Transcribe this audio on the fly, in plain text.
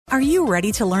Are you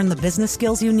ready to learn the business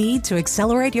skills you need to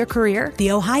accelerate your career?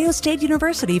 The Ohio State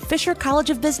University Fisher College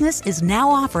of Business is now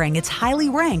offering its highly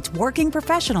ranked Working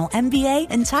Professional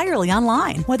MBA entirely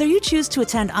online. Whether you choose to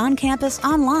attend on campus,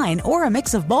 online, or a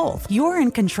mix of both, you're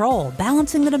in control,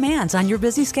 balancing the demands on your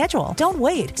busy schedule. Don't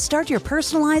wait. Start your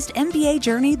personalized MBA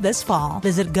journey this fall.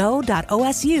 Visit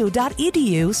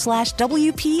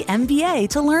go.osu.edu/WPMBA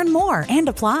to learn more and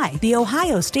apply. The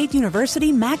Ohio State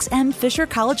University Max M. Fisher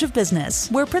College of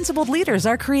Business, where principled leaders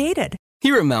are created.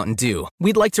 Here at Mountain Dew,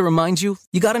 we'd like to remind you,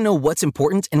 you gotta know what's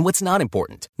important and what's not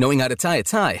important. Knowing how to tie a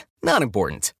tie, not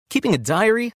important. Keeping a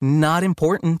diary, not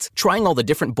important. Trying all the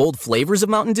different bold flavors of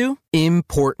Mountain Dew,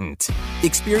 important.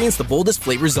 Experience the boldest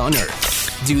flavors on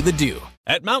Earth. Do the Dew.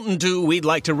 At Mountain Dew, we'd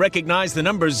like to recognize the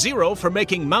number 0 for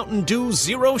making Mountain Dew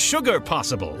Zero Sugar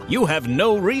possible. You have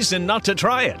no reason not to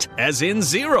try it, as in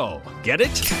zero. Get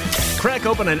it? Crack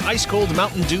open an ice-cold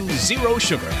Mountain Dew Zero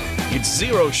Sugar. It's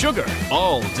zero sugar,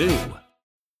 all dew.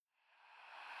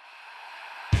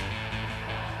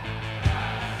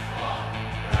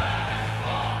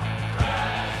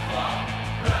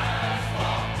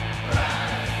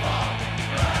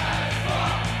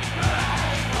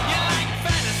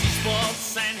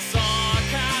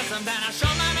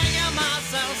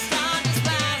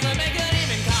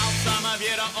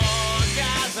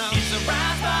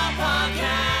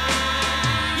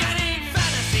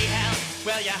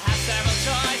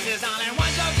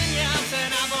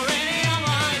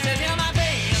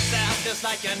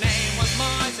 Like your name was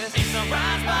Moises. It's a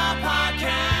Razzball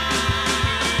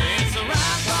Podcast. It's a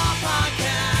Razzball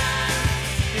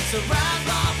Podcast. It's a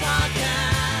Razzball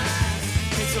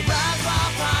Podcast. It's a Razzball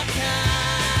Podcast.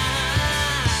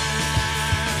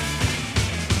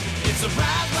 It's a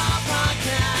Razzball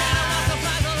Podcast. Get a Razzball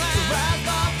Podcast. It's a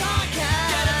Razzball Podcast.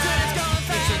 Get it to it's going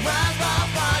fast. It's a Razzball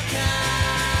Podcast.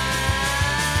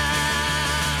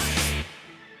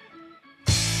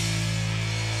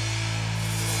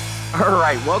 All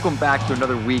right, welcome back to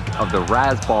another week of the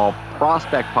Razzball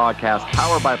Prospect Podcast,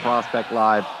 powered by Prospect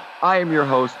Live. I am your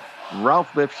host,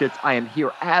 Ralph Lifshitz. I am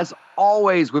here, as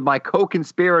always, with my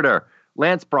co-conspirator,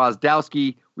 Lance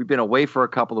Brozdowski. We've been away for a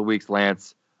couple of weeks,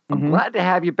 Lance. I'm glad to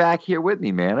have you back here with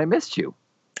me, man. I missed you.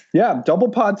 Yeah, double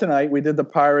pod tonight. We did the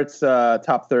Pirates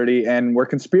top 30, and we're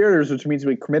conspirators, which means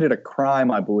we committed a crime,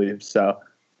 I believe. So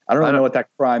I don't really know what that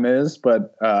crime is,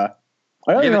 but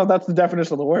I don't even know if that's the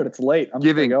definition of the word. It's late. I'm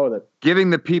just going to go with it.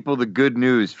 Giving the people the good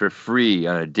news for free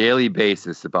on a daily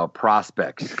basis about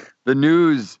prospects. The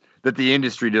news that the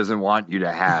industry doesn't want you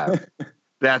to have.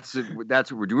 That's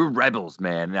what we're doing. We're rebels,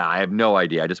 man. No, I have no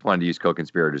idea. I just wanted to use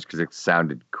co-conspirators because it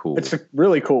sounded cool. It's a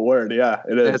really cool word. Yeah,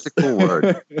 it is. It's a cool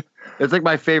word. It's like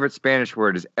my favorite Spanish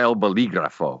word is el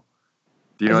bolígrafo.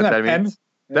 Do you know what that means?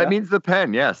 Yeah. That means the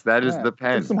pen. Yes, that is the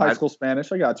pen. It's some high school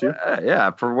Spanish. I got you.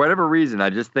 Yeah, for whatever reason, I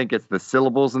just think it's the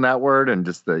syllables in that word and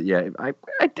just I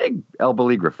dig el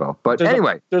bolígrafo. But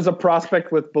there's a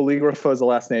prospect with bolígrafo as the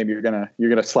last name. You're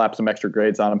gonna slap some extra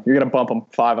grades on him. You're gonna bump him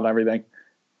 5 on everything.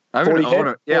 I'm gonna own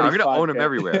him. Yeah, I'm gonna own him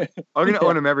everywhere. I'm gonna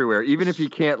own him everywhere, even if he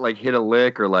can't like hit a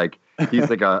lick or like he's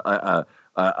like a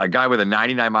guy with a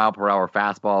 99-mile-per-hour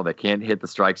fastball that can't hit the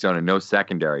strike zone and no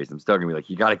secondaries. I'm still going to be like,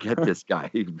 you got to get this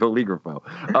guy,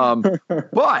 bolígrafo.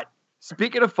 But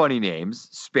speaking of funny names,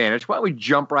 Spanish, why don't we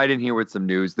jump right in here with some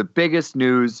news? The biggest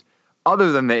news,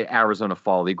 other than the Arizona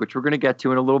Fall League, which we're going to get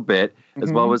to in a little bit,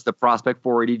 as well as the Prospect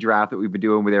 480 draft that we've been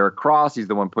doing with Eric Cross. He's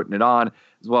the one putting it on,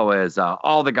 as well as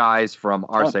all the guys from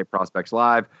our site, Prospects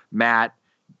Live, Matt,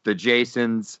 the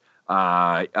Jasons,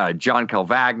 John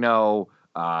Calvagno,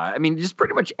 I mean, just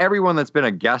pretty much everyone that's been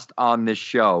a guest on this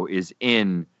show is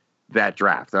in that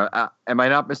draft. Am I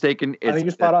not mistaken? I think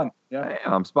you're spot on. Yeah,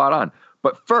 I'm spot on.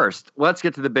 But first, let's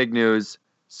get to the big news.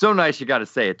 So nice you got to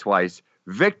say it twice.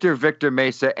 Victor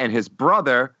Mesa and his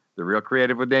brother, the real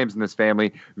creative with names in this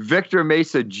family, Victor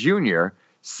Mesa Jr.,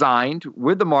 signed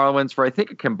with the Marlins for, I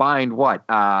think, a combined,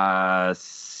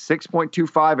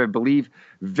 6.25. I believe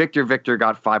Victor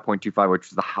got 5.25,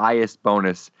 which was the highest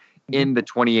bonus in the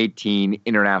 2018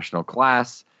 international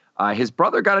class. His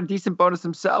brother got a decent bonus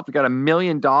himself. He got $1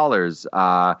 million.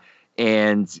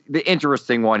 And the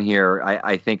interesting one here,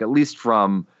 I think, at least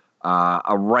from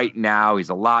right now, he's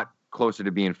a lot closer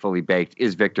to being fully baked,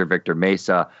 is Victor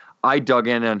Mesa. I dug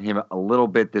in on him a little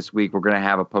bit this week. We're going to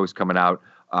have a post coming out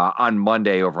on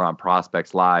Monday over on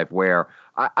Prospects Live where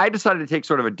I decided to take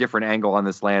sort of a different angle on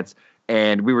this, Lance.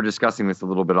 And we were discussing this a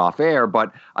little bit off air,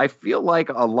 but I feel like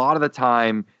a lot of the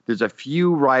time there's a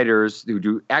few writers who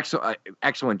do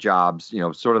excellent jobs,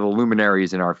 sort of the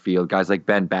luminaries in our field, guys like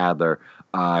Ben Badler,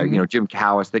 Jim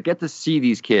Cowis, that get to see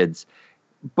these kids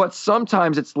but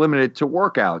sometimes it's limited to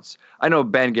workouts. I know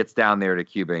Ben gets down there to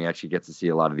Cuba and actually gets to see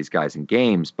a lot of these guys in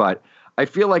games, but I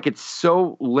feel like it's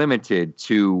so limited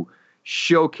to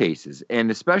showcases, and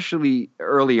especially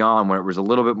early on when it was a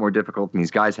little bit more difficult and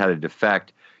these guys had a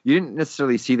defect, you didn't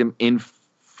necessarily see them in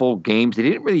full games. They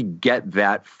didn't really get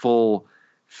that full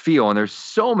feel, and there's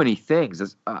so many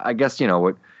things. I guess,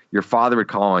 what your father would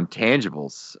call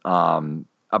intangibles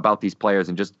about these players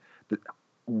and just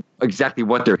exactly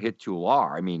what their hit tool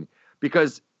are. I mean,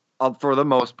 because for the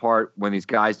most part, when these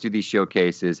guys do these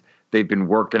showcases, they've been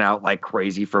working out like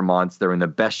crazy for months. They're in the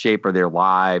best shape of their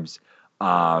lives.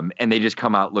 And they just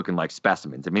come out looking like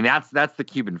specimens. I mean, that's the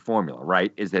Cuban formula,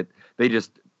 right? Is that they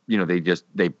just,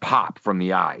 they pop from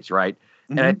the eyes, right?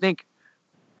 Mm-hmm. And I think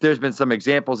there's been some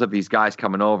examples of these guys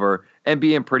coming over and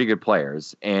being pretty good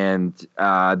players. And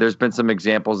there's been some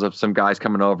examples of some guys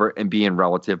coming over and being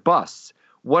relative busts.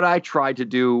 What I tried to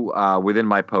do within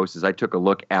my post is I took a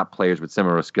look at players with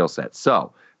similar skill sets.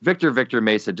 So Victor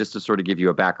Mesa, just to sort of give you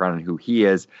a background on who he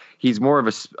is, he's more of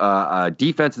a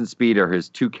defense and speed are his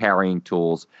two carrying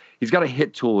tools. He's got a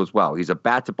hit tool as well. He's a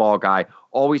bat-to-ball guy,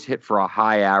 always hit for a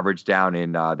high average down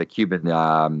in the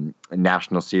Cuban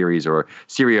National Series or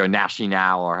Serie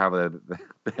Nacional or however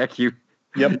the heck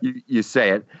you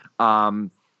say it.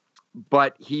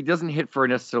 But he doesn't hit for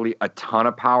necessarily a ton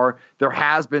of power. There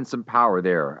has been some power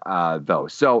there, though.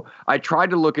 So I tried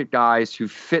to look at guys who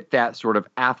fit that sort of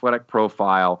athletic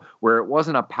profile where it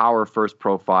wasn't a power-first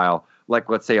profile, like,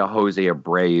 let's say, a Jose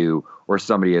Abreu or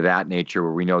somebody of that nature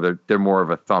where we know that they're more of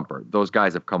a thumper. Those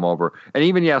guys have come over. And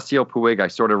even Yasiel Puig, I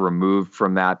sort of removed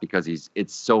from that because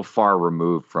it's so far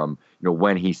removed from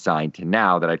when he signed to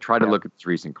now that I tried to look at this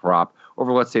recent crop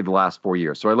over, let's say, the last 4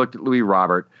 years. So I looked at Luis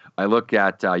Robert. I look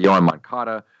at Yohan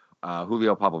Moncada,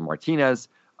 Julio Pablo Martinez.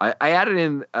 I added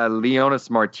in Leonis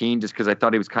Martin just because I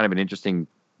thought he was kind of an interesting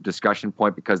discussion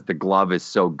point because the glove is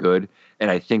so good.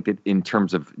 And I think that in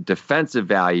terms of defensive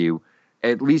value,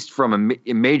 at least from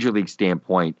a major league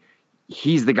standpoint,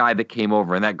 he's the guy that came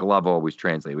over, and that glove always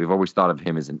translated. We've always thought of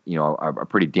him as a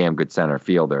pretty damn good center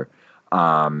fielder.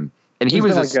 And he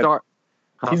was a star.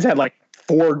 He's had like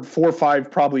four or five,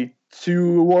 probably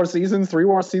 2 war seasons, 3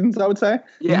 war seasons, I would say.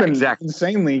 Yeah, he's been exactly.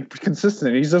 Insanely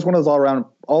consistent. He's just one of those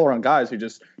all around guys who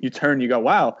just you turn, you go,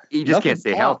 wow. He just can't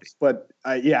stay healthy. But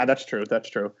yeah, that's true.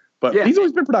 But he's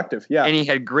always been productive. Yeah, and he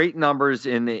had great numbers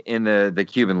in the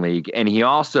Cuban League, and he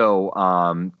also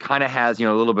kind of has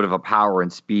a little bit of a power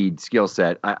and speed skill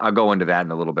set. I'll go into that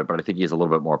in a little bit, but I think he has a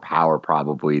little bit more power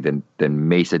probably than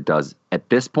Mesa does at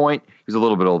this point. He was a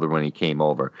little bit older when he came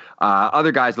over.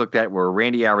 Other guys looked at were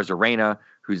Randy Arozarena,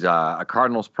 who's a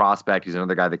Cardinals prospect. He's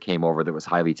another guy that came over that was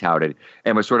highly touted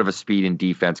and was sort of a speed and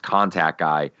defense contact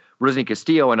guy. Rusney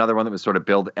Castillo, another one that was sort of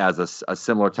billed as a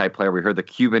similar type player. We heard the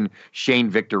Cuban Shane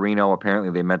Victorino.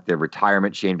 Apparently they meant the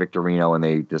retirement Shane Victorino, and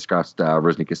they discussed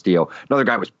Rusney Castillo. Another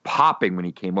guy was popping when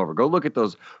he came over. Go look at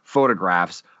those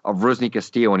photographs of Rusney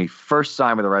Castillo when he first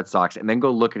signed with the Red Sox, and then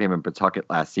go look at him in Pawtucket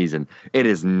last season. It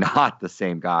is not the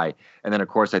same guy. And then, of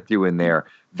course, I threw in there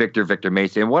Victor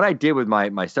Mesa. And what I did with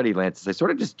my study, Lance, is I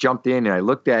sort of just jumped in and I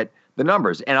looked at the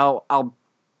numbers. And I'll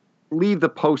leave the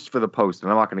post for the post, and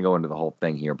I'm not going to go into the whole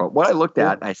thing here. But what I looked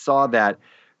at, I saw that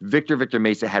Victor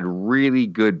Mesa had really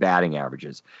good batting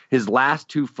averages. His last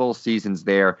 2 full seasons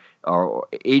there are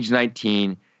age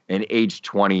 19 and age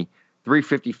 20,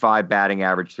 355 batting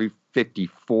average,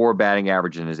 354 batting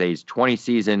average in his age 20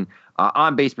 season.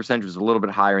 On-base percentage was a little bit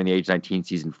higher in the age 19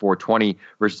 season, 420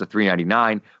 versus a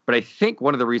 399. But I think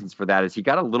one of the reasons for that is he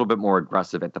got a little bit more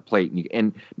aggressive at the plate.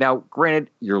 And now, granted,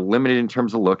 you're limited in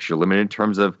terms of looks. You're limited in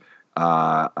terms of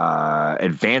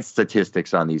advanced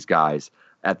statistics on these guys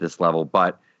at this level,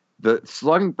 but the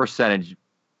slugging percentage,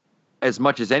 as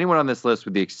much as anyone on this list,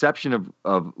 with the exception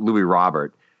of Luis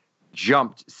Robert,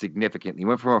 jumped significantly. He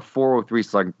went from a 403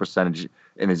 slugging percentage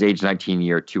in his age 19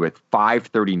 year to a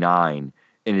 539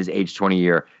 in his age 20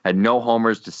 year, had no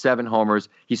homers to 7 homers.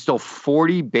 He stole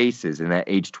 40 bases in that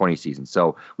age 20 season.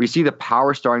 So we see the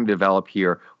power starting to develop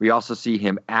here. We also see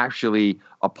him actually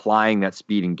applying that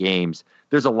speed in games.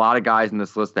 There's a lot of guys in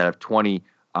this list that have 20.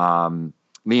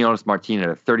 Leonis Martin had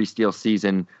a 30 steal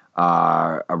season.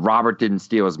 Robert didn't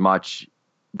steal as much,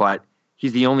 but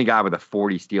he's the only guy with a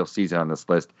 40 steal season on this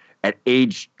list at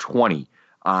age 20.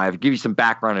 I'll give you some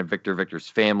background on Victor's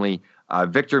family.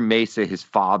 Victor Mesa, his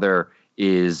father,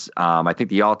 is I think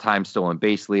the all-time stolen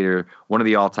base leader, one of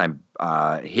the all-time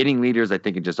hitting leaders, I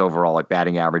think, in just overall like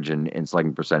batting average and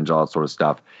slugging percentage, all that sort of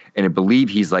stuff. And I believe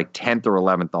he's like 10th or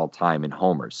 11th all-time in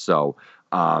homers. So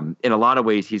in a lot of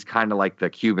ways, he's kind of like the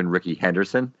Cuban Ricky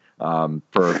Henderson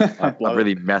for a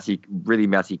really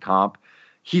messy comp.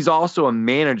 He's also a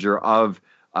manager of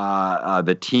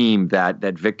the team that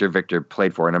Victor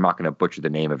played for, and I'm not going to butcher the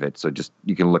name of it, so just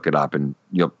you can look it up, and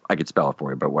I could spell it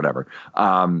for you, but whatever.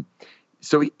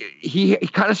 So he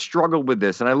kind of struggled with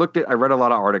this, and I read a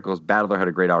lot of articles. Battler had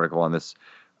a great article on this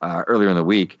earlier in the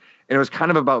week, and it was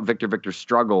kind of about Victor's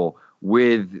struggle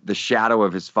with the shadow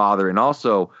of his father, and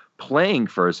also playing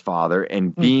for his father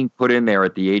and being put in there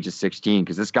at the age of 16,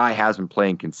 because this guy has been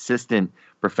playing consistent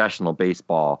professional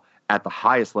baseball at the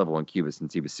highest level in Cuba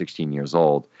since he was 16 years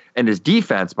old. And his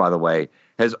defense, by the way,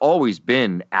 has always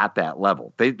been at that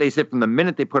level. They said from the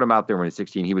minute they put him out there when he was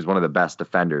 16, he was one of the best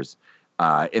defenders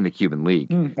in the Cuban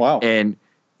league. Wow.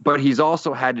 But he's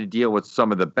also had to deal with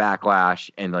some of the backlash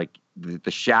and like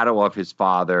the shadow of his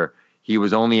father. He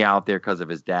was only out there because of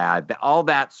his dad, all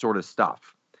that sort of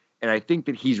stuff. And I think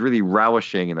that he's really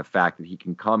relishing in the fact that he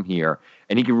can come here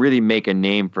and he can really make a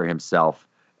name for himself,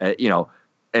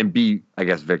 and be, I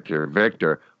guess,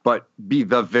 Victor, but be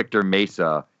the Victor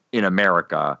Mesa in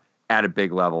America at a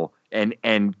big level and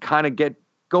kind of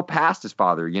go past his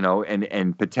father,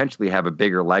 and potentially have a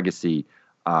bigger legacy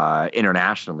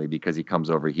internationally because he comes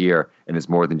over here and is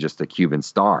more than just a Cuban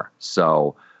star.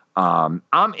 So I'm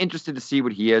interested to see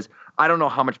what he is. I don't know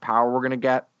how much power we're going to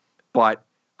get, but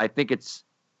I think it's,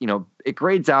 it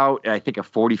grades out at, I think, a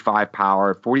 45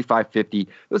 power, 45, 50.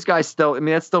 Those guys still,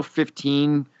 that's still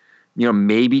 15,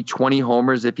 maybe 20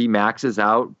 homers if he maxes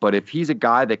out. But if he's a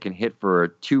guy that can hit for a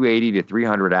 280 to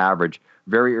 300 average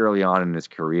very early on in his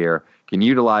career, can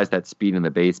utilize that speed in the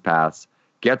base paths,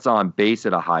 gets on base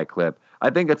at a high clip,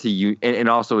 I think that's and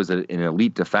also is an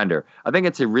elite defender. I think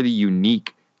it's a really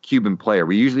unique Cuban player.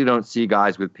 We usually don't see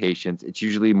guys with patience. It's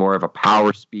usually more of a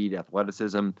power, speed,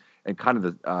 athleticism, and kind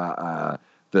of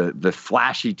the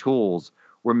flashy tools,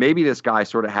 where maybe this guy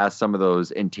sort of has some of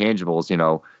those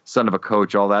intangibles, son of a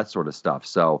coach, all that sort of stuff.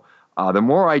 So the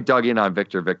more I dug in on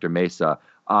Victor Mesa,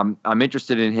 I'm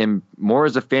interested in him more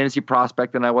as a fantasy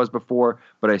prospect than I was before,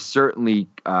 but I certainly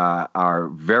are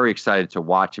very excited to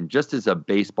watch him just as a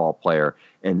baseball player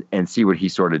and see what he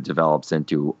sort of develops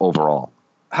into overall.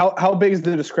 How big is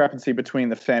the discrepancy between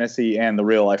the fantasy and the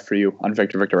real life for you on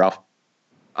Victor Ralph?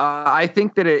 I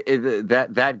think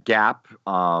that that gap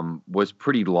was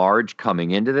pretty large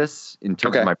coming into this in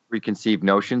terms of my preconceived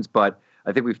notions, but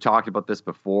I think we've talked about this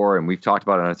before, and we've talked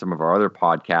about it on some of our other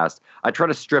podcasts. I try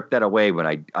to strip that away when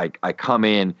I come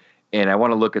in and I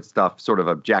want to look at stuff sort of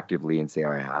objectively and say,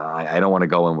 I don't want to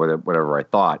go in with it, whatever I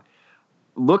thought.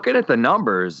 Looking at the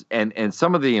numbers and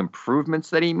some of the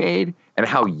improvements that he made and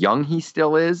how young he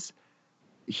still is,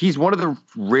 he's one of the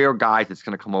rare guys that's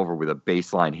going to come over with a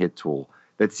baseline hit tool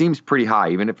that seems pretty high,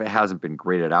 even if it hasn't been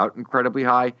graded out incredibly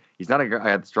high. He's not a guy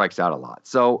that strikes out a lot.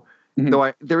 So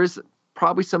though there is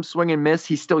probably some swing and miss,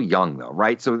 he's still young though,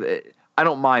 right? So I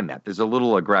don't mind that. There's a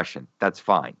little aggression. That's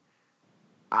fine.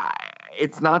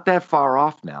 It's not that far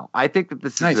off now. I think that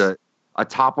this is a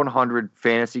top 100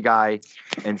 fantasy guy,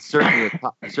 and certainly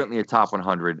a top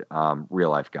 100 real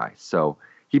life guy. So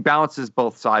he balances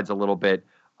both sides a little bit.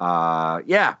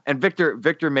 And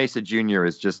Victor Mesa Jr.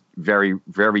 is just very,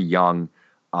 very young.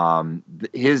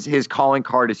 His calling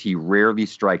card is he rarely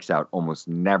strikes out, almost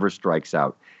never strikes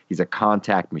out. He's a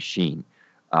contact machine.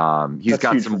 He's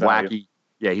got some wacky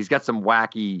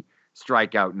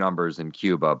strikeout numbers in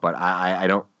Cuba, but I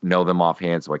don't know them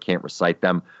offhand, so I can't recite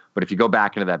them. But if you go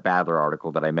back into that Badler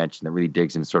article that I mentioned that really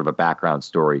digs into sort of a background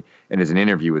story and is an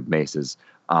interview with Mesa's,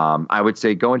 I would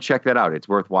say go and check that out. It's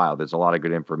worthwhile. There's a lot of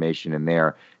good information in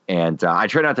there. And I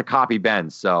try not to copy Ben,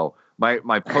 so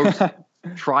my post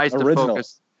tries to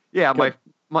focus. Yeah,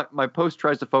 my post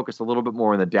tries to focus a little bit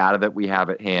more on the data that we have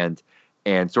at hand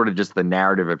and sort of just the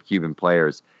narrative of Cuban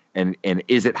players. And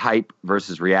is it hype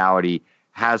versus reality?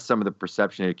 Has some of the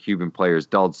perception of Cuban players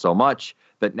dulled so much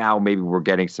that now maybe we're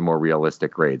getting some more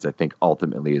realistic grades, I think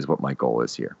ultimately is what my goal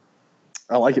is here.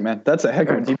 I like it, man. That's a heck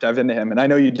of a deep dive into him. And I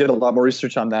know you did a lot more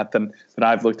research on that than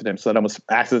I've looked at him. So that almost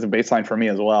acts as a baseline for me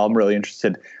as well. I'm really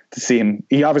interested to see him.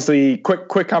 He obviously,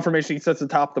 quick confirmation, he sits at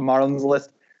the top of the Marlins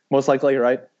list, most likely,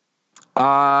 right?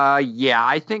 Yeah,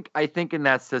 I think in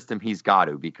that system he's got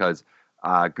to, because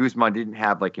Guzman didn't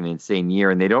have like an insane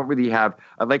year, and they don't really have.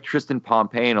 I like Tristan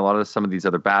Pompey and a lot of some of these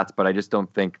other bats, but I just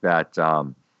don't think that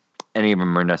any of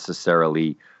them are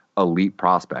necessarily elite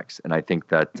prospects. And I think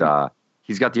that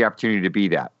he's got the opportunity to be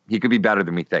that. He could be better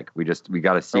than we think. We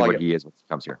got to see what he is when he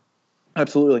comes here.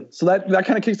 Absolutely. So that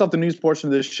kind of kicks off the news portion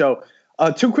of this show.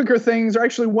 Two quicker things, or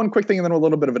actually one quick thing and then a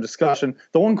little bit of a discussion.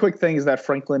 The one quick thing is that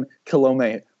Franklin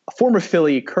Kilome, a former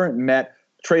Philly, current Met,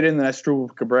 traded in the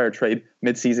Asdrubal Cabrera trade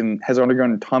midseason, has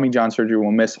undergone Tommy John surgery,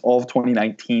 will miss all of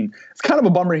 2019. It's kind of a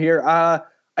bummer here.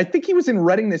 I think he was in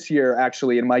Reading this year,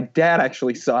 actually, and my dad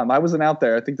actually saw him. I wasn't out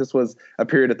there. I think this was a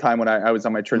period of time when I was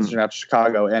on my transition out to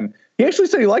Chicago, and he actually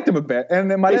said he liked him a bit.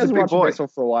 And then my dad's watching baseball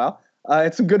for a while.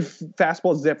 It's a good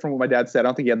fastball zip from what my dad said. I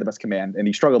don't think he had the best command, and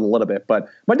he struggled a little bit. But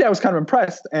my dad was kind of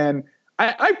impressed, and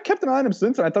I've kept an eye on him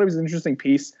since, and I thought he was an interesting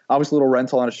piece. Obviously, a little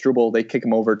rental on a Struble. They kick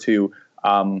him over to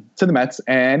the Mets,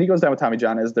 and he goes down with Tommy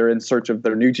John as they're in search of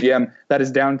their new GM. That is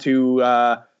down to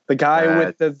the guy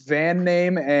with the van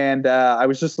name, and I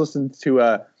was just listening to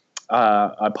a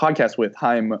podcast with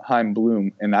Chaim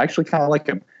Bloom, and I actually kind of like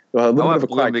him. A little bit of a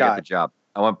quiet guy. Get the job.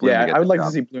 I want Bloom to get the job. I would like to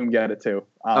see Bloom get it too.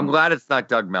 I'm glad it's not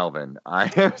Doug Melvin.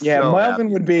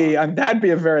 Melvin would be. That'd be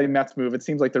a very Mets move. It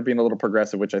seems like they're being a little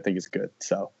progressive, which I think is good.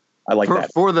 So I like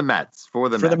that for the Mets. For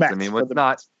the Mets. I mean,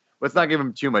 let's not give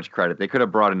them too much credit. They could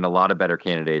have brought in a lot of better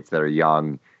candidates that are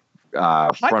young.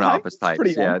 Front office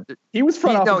types. Yeah, he was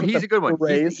front office. No, he's a good one.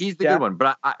 He's the good one.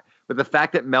 But but the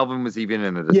fact that Melvin was even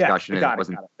in the discussion and it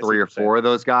wasn't 3 or 4 of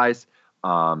those guys,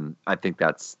 I think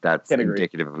that's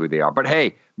indicative of who they are. But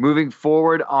hey, moving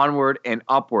forward, onward, and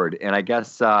upward, and I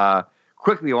guess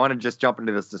quickly, I want to just jump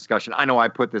into this discussion. I know I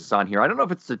put this on here. I don't know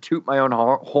if it's to toot my own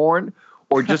horn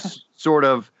or just sort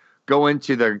of go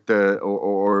into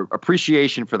the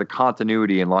appreciation for the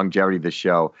continuity and longevity of the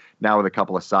show now with a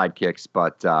couple of sidekicks.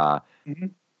 But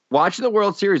watching the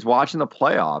World Series, watching the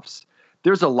playoffs,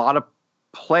 there's a lot of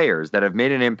players that have made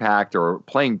an impact or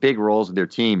playing big roles with their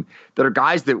team that are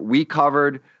guys that we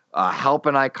covered, Halp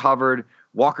and I covered.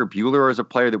 Walker Buehler is a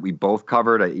player that we both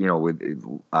covered.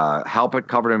 Halp had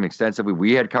covered him extensively.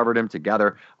 We had covered him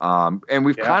together. And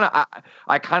we've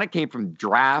I kind of came from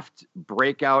draft,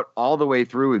 breakout, all the way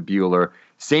through with Buehler.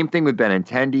 Same thing with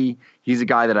Benintendi. He's a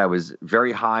guy that I was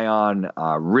very high on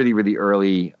really, really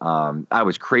early. I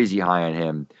was crazy high on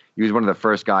him. He was one of the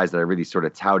first guys that I really sort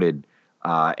of touted.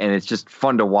 And it's just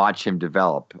fun to watch him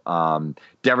develop.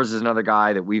 Devers is another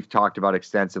guy that we've talked about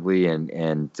extensively,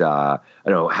 and I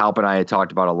know Halp and I had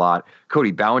talked about a lot.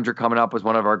 Cody Bellinger coming up was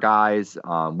one of our guys.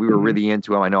 We were really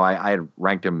into him. I know I had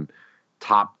ranked him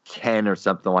top 10 or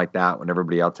something like that when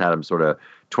everybody else had him sort of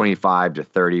 25 to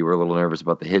 30. We're a little nervous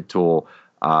about the hit tool.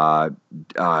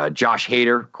 Josh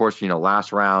Hader, of course,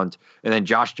 last round. And then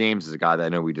Josh James is a guy that I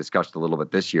know we discussed a little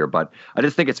bit this year. But I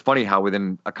just think it's funny how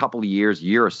within a couple of year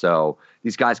or so,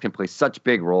 these guys can play such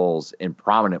big roles in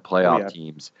prominent playoff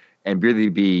teams and really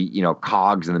be,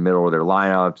 cogs in the middle of their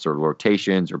lineups or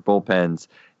rotations or bullpens.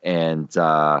 And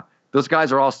those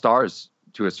guys are all stars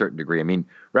to a certain degree. I mean,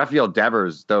 Rafael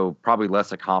Devers, though probably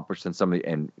less accomplished than somebody,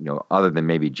 and other than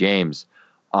maybe James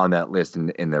on that list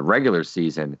in the regular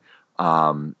season,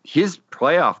 his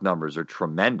playoff numbers are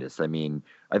tremendous. I mean,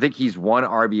 I think he's 1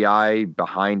 RBI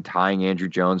behind tying Andrew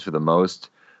Jones for the most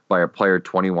by a player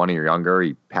 21 or younger.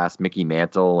 He passed Mickey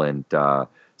Mantle and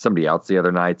somebody else the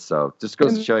other night. So just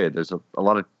goes to show you there's a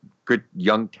lot of good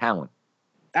young talent.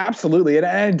 Absolutely.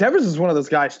 And Devers is one of those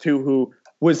guys, too, who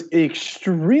was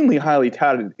extremely highly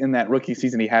touted in that rookie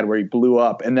season he had where he blew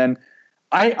up. And then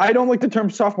I don't like the term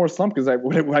sophomore slump because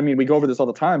we go over this all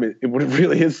the time. What it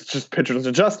really is just pitchers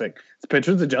adjusting. It's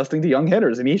pitchers adjusting to young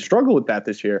hitters, and he struggled with that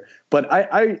this year. But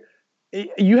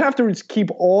you have to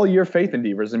keep all your faith in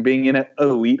Devers and being an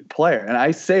elite player. And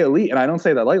I say elite, and I don't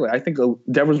say that lightly. I think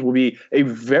Devers will be a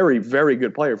very, very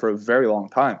good player for a very long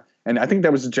time. And I think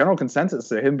that was a general consensus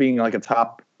of him being like a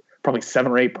top probably 7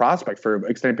 or 8 prospect for an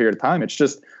extended period of time. It's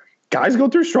just guys go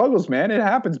through struggles, man. It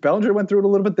happens. Bellinger went through it a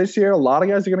little bit this year. A lot of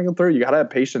guys are going to go through it. You got to have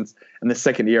patience in the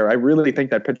second year. I really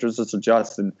think that pitchers just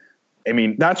adjust. And I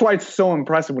mean, that's why it's so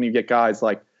impressive when you get guys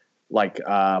like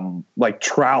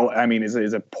Trout. I mean,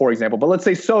 is a poor example, but let's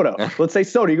say Soto. Let's say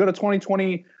Soto. You go to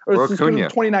 2020 or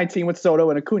 2019 with Soto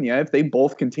and Acuna. If they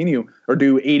both continue or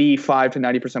do 85 to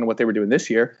 90% of what they were doing this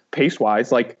year, pace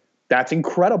wise, that's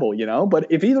incredible, But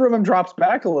if either of them drops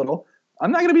back a little, I'm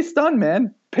not going to be stunned,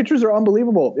 man. Pitchers are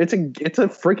unbelievable. It's a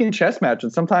freaking chess match,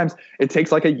 and sometimes it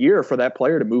takes like a year for that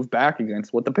player to move back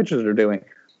against what the pitchers are doing,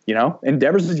 And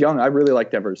Devers is young. I really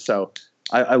like Devers, so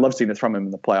I love seeing this from him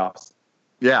in the playoffs.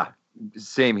 Yeah,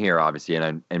 same here, obviously,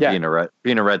 and being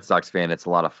a Red Sox fan, it's a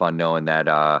lot of fun knowing that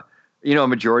a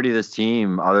majority of this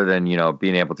team, other than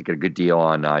being able to get a good deal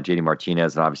on JD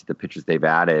Martinez and obviously the pitchers they've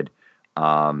added,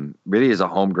 really is a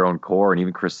homegrown core, and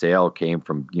even Chris Sale came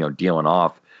from dealing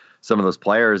off some of those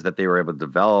players that they were able to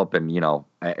develop. And,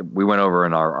 we went over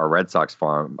in our Red Sox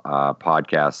Farm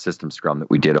podcast system scrum that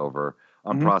we did over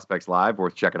on Prospects Live,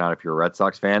 worth checking out if you're a Red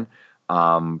Sox fan,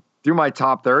 through my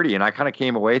top 30. And I kind of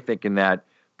came away thinking that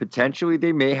potentially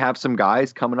they may have some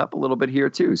guys coming up a little bit here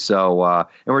too. So, and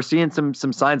we're seeing some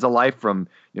signs of life from,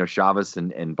 Chavez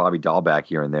and Bobby Dahlback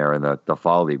here and there in the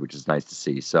fall league, which is nice to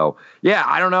see. So yeah,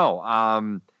 I don't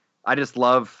know. I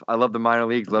love the minor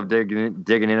leagues, love digging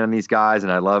in on these guys,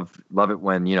 and I love it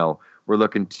when, we're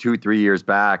looking 2-3 years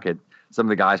back at some of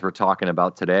the guys we're talking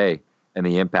about today and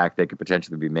the impact they could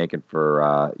potentially be making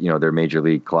for, their major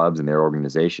league clubs and their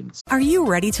organizations. Are you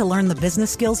ready to learn the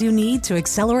business skills you need to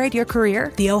accelerate your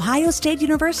career? The Ohio State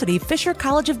University Fisher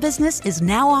College of Business is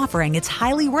now offering its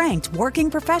highly ranked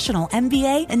Working Professional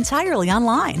MBA entirely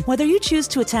online. Whether you choose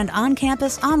to attend on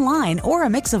campus, online, or a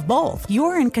mix of both,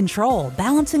 you're in control,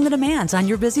 balancing the demands on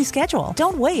your busy schedule.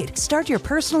 Don't wait. Start your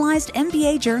personalized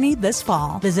MBA journey this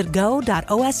fall. Visit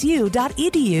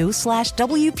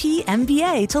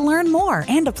go.osu.edu/WPMBA to learn more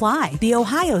and apply. The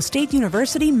Ohio State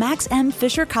University Max M.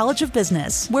 Fisher College of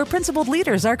Business, where principled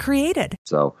leaders are created.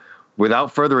 So,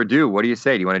 without further ado, what do you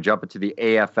say? Do you want to jump into the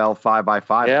AFL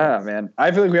 5x5? Yeah, man. I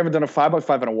feel like we haven't done a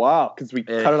 5x5 in a while because we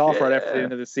cut it off right after the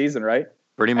end of the season, right?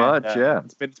 Pretty much, yeah.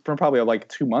 It's been probably like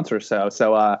 2 months or so.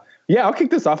 So, I'll kick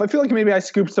this off. I feel like maybe I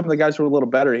scooped some of the guys who were a little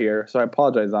better here, so I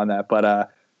apologize on that. But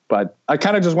I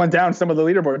kind of just went down some of the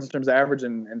leaderboards in terms of average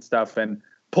and stuff and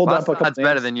pulled up a couple That's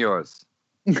better than yours.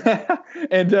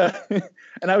 and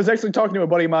I was actually talking to a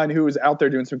buddy of mine who was out there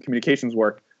doing some communications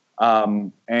work,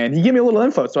 and he gave me a little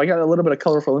info, so I got a little bit of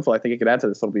colorful info I think I could add to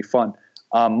this. It'll be fun.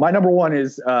 My number one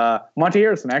is Monte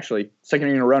Harrison. Actually, second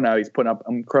year in a row now, he's putting up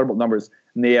incredible numbers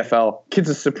in the AFL.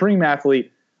 Kid's a supreme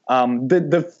athlete.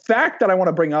 The fact that I want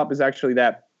to bring up is actually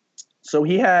that, so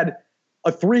he had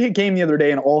a 3-hit game the other day,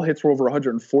 and all hits were over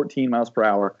 114 miles per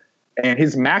hour, and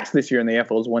his max this year in the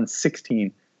AFL is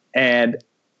 116, and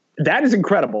that is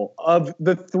incredible. Of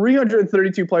the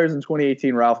 332 players in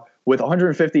 2018, Ralph, with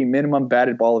 150 minimum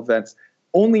batted ball events,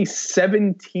 only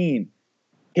 17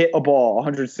 hit a ball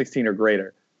 116 or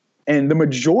greater. And the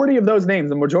majority of those names,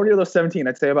 the majority of those 17,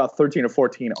 I'd say about 13 or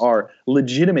 14, are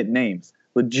legitimate names.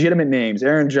 Legitimate names.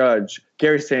 Aaron Judge,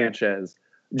 Gary Sanchez,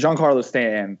 Giancarlo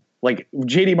Stanton, like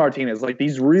JD Martinez, like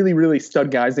these really, really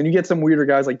stud guys. Then you get some weirder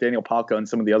guys like Daniel Palka and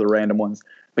some of the other random ones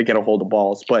that get a hold of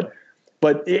balls. But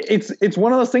it's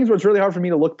one of those things where it's really hard for me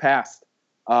to look past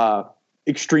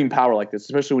extreme power like this,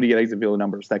 especially when you get exit velo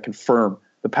numbers that confirm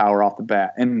the power off the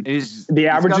bat. And the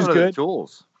average is good.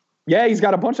 Tools. Yeah, he's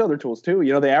got a bunch of other tools too.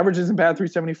 The average isn't bad,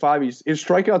 375. His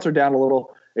strikeouts are down a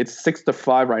little. It's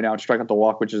 6-5 right now in strikeout to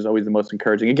walk, which is always the most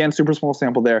encouraging. Again, super small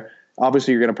sample there.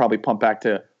 Obviously, you're going to probably pump back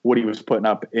to what he was putting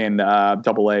up in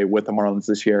Double-A with the Marlins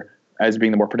this year as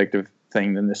being the more predictive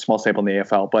thing than this small sample in the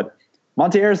AFL. But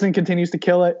Monte Harrison continues to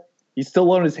kill it. He's still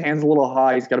loading his hands a little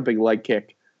high. He's got a big leg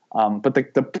kick. But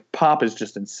the pop is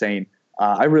just insane.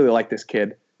 I really like this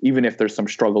kid, even if there's some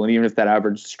struggle, and even if that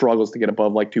average struggles to get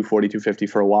above like 240, 250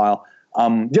 for a while.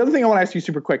 The other thing I want to ask you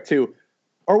super quick, too,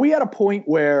 are we at a point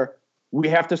where we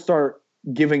have to start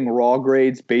giving raw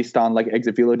grades based on like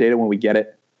exit velo data when we get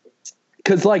it?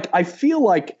 Because I feel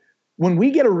like when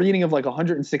we get a reading of like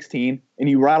 116 and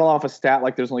you rattle off a stat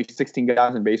like there's only 16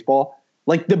 guys in baseball,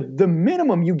 like the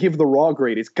minimum you give the raw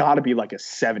grade has got to be like a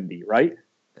 70, right?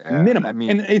 Yeah, minimum. I mean,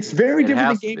 and it's very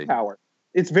different than game power.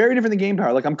 It's very different than game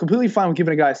power. Like I'm completely fine with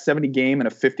giving a guy a 70 game and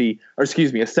a 70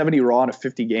 raw and a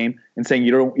 50 game and saying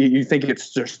you think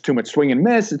it's just too much swing and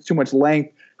miss, it's too much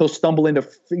length. He'll stumble into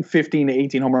 15 to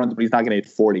 18 home runs, but he's not going to hit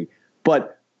 40.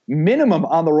 But minimum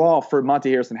on the raw for Monte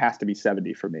Harrison has to be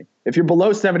 70 for me. If you're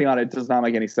below 70 on it, it does not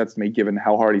make any sense to me given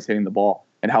how hard he's hitting the ball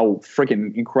and how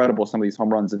freaking incredible some of these home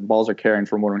runs and balls are carrying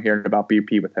from what I'm hearing about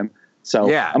BP with him. So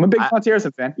yeah, I'm a big Monte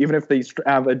Harrison fan, even if the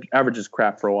average is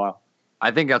crap for a while. I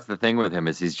think that's the thing with him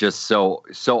is he's just so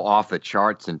off the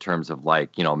charts in terms of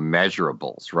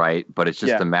measurables, right? But it's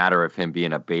just a matter of him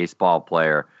being a baseball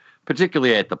player,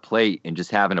 particularly at the plate, and just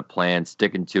having a plan,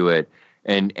 sticking to it,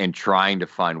 and trying to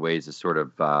find ways to sort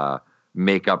of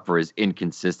make up for his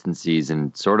inconsistencies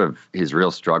and sort of his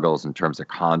real struggles in terms of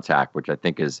contact, which I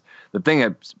think is the thing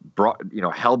that's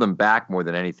held him back more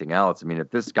than anything else. I mean,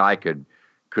 if this guy could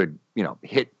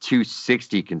hit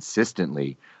 260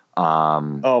 consistently. Oh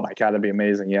my God, that'd be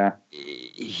amazing. Yeah.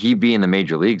 He'd be in the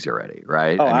major leagues already,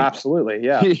 right? Oh, absolutely.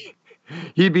 Yeah.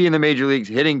 He'd be in the major leagues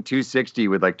hitting 260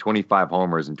 with like 25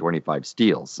 homers and 25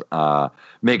 steals,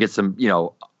 making some,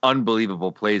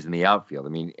 unbelievable plays in the outfield. I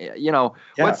mean,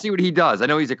 let's see what he does. I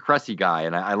know he's a Cressy guy,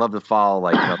 and I love to follow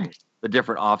the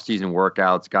different off-season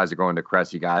workouts. Guys are going to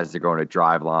Cressy, guys are going to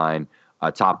Driveline,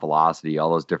 Top Velocity, all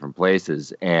those different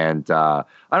places. And I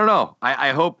don't know.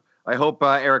 I hope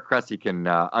Eric Cressy can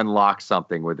unlock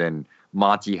something within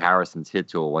Monte Harrison's hit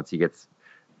tool once he gets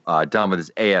done with his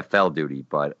AFL duty.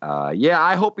 But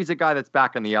I hope he's a guy that's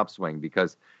back on the upswing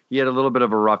because he had a little bit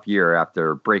of a rough year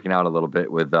after breaking out a little bit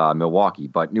with Milwaukee.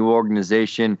 But new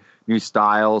organization, new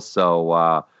styles.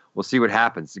 So we'll see what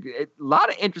happens. A lot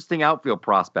of interesting outfield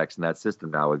prospects in that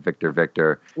system now with Victor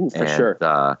for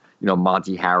sure.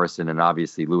 Monty Harrison and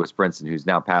obviously Lewis Brinson, who's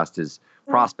now past his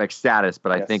prospect status,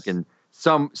 but I think in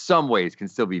some ways can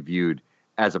still be viewed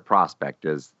as a prospect,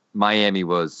 as Miami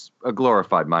was a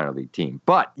glorified minor league team.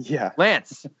 But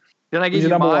Lance, then I give you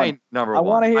my number one. I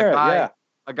want to hear it.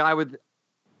 A guy with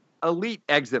elite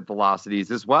exit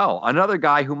velocities as well. Another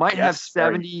guy who might have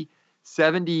 70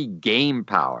 game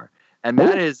power. And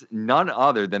that is none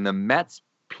other than the Mets'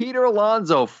 Peter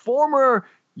Alonso, former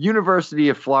University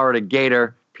of Florida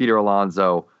Gator Peter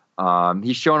Alonso.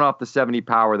 He's shown off the 70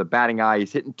 power, the batting eye.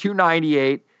 He's hitting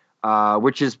 298,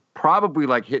 which is probably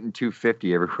like hitting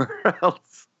 250 everywhere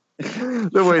else.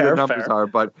 The way the numbers are,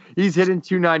 but he's hitting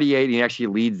 298. He actually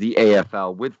leads the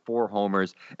AFL with 4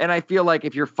 homers. And I feel like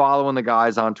if you're following the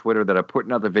guys on Twitter that are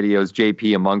putting out the videos,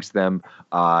 JP amongst them,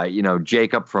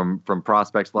 Jacob from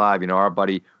Prospects Live, our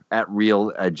buddy at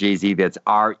Real Jay-Z, that's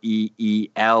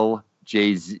REEL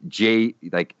J,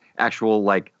 like actual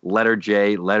like letter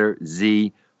J, letter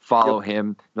Z. Follow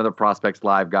him, another Prospects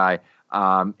Live guy.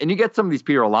 And you get some of these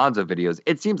Peter Alonso videos.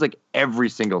 It seems like every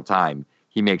single time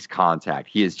he makes contact,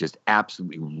 he is just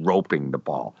absolutely roping the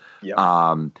ball. Yep.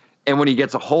 And when he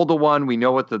gets a hold of one, we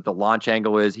know what the launch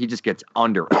angle is. He just gets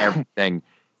under everything.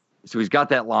 So he's got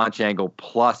that launch angle,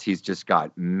 plus he's just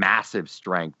got massive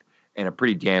strength and a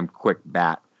pretty damn quick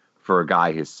bat for a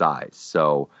guy his size.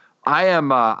 So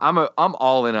I'm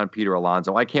all in on Peter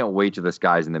Alonso. I can't wait till this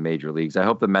guy's in the major leagues. I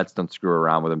hope the Mets don't screw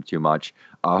around with him too much.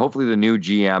 Hopefully the new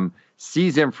GM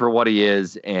sees him for what he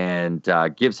is and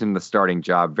gives him the starting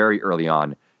job very early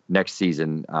on next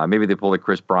season. Maybe they pull a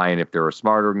Chris Bryant if they're a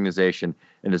smart organization.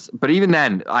 But even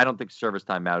then, I don't think service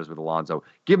time matters with Alonso.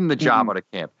 Give him the job out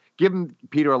of camp. Give him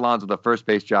Peter Alonso the first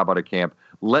base job out of camp.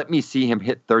 Let me see him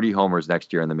hit 30 homers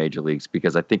next year in the major leagues,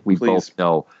 because I think we both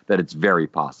know that it's very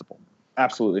possible.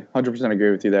 Absolutely. 100%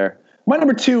 agree with you there. My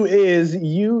number 2 is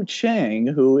Yu Chang,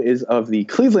 who is of the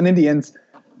Cleveland Indians.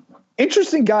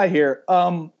 Interesting guy here.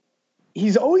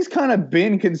 He's always kind of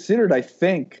been considered, I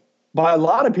think, by a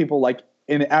lot of people like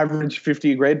an average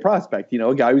 50 grade prospect,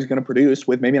 a guy who's going to produce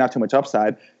with maybe not too much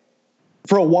upside.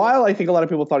 For a while, I think a lot of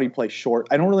people thought he'd play short.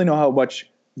 I don't really know how much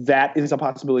that is a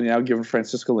possibility now, given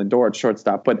Francisco Lindor at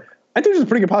shortstop, but I think there's a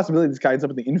pretty good possibility this guy ends up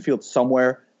in the infield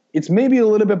somewhere. It's maybe a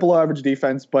little bit below average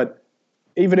defense, but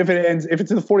even if it's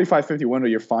in the 45-50 window,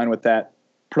 you're fine with that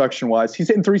production-wise. He's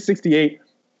hitting 368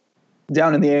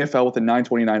 down in the AFL with a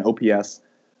 929 OPS.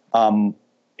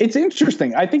 It's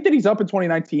interesting. I think that he's up in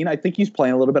 2019. I think he's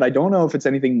playing a little bit. I don't know if it's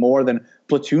anything more than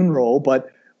platoon role,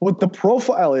 but what the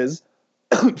profile is,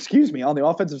 excuse me, on the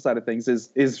offensive side of things is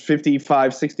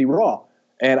 55-60 raw.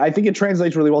 And I think it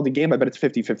translates really well to game. I bet it's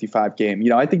 50-55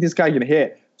 game. I think this guy can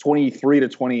hit 23 to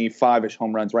 25-ish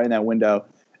home runs right in that window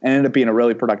and end up being a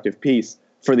really productive piece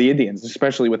for the Indians,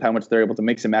 especially with how much they're able to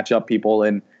mix and match up people.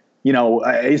 And,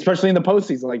 especially in the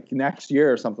postseason, like next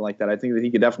year or something like that, I think that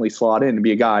he could definitely slot in and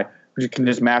be a guy who can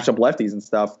just mash up lefties and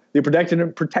stuff. They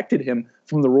protected him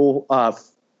from the Rule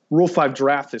 5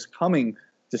 draft this coming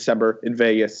December in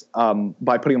Vegas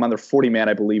by putting him on their 40-man,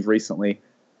 I believe, recently.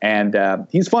 And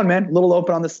he's fun, man. A little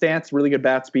open on the stance, really good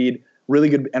bat speed, really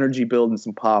good energy build and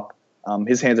some pop.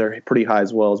 His hands are pretty high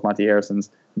as well as Monty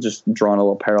Harrison's, just drawing a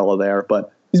little parallel there.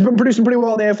 But he's been producing pretty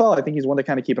well in the AFL. I think he's one to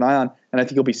kind of keep an eye on, and I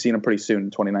think you'll be seeing him pretty soon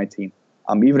in 2019,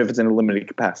 even if it's in a limited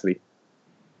capacity.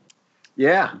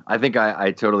 Yeah, I think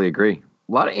I totally agree.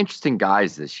 A lot of interesting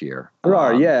guys this year. There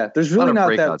are, yeah. There's really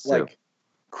not that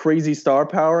crazy star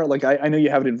power. Like I know you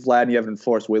have it in Vlad and you have it in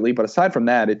Forrest Whitley, but aside from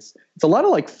that, it's a lot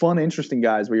of fun, interesting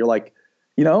guys where you're like,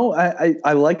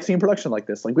 I like seeing production like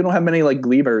this. Like we don't have many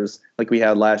Gleibers like we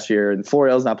had last year, and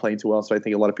Florial's not playing too well, so I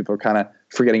think a lot of people are kind of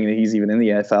forgetting that he's even in the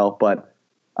NFL. But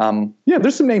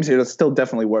there's some names here that's still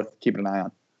definitely worth keeping an eye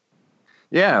on.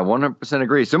 Yeah, 100%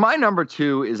 agree. So my number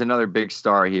 2 is another big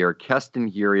star here,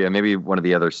 Keston Hiura, maybe one of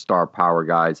the other star power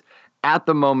guys. At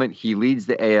the moment, he leads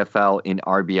the AFL in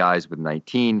RBIs with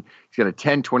 19. He's got a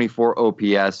 1024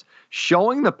 OPS,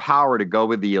 showing the power to go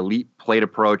with the elite plate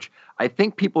approach. I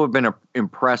think people have been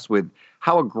impressed with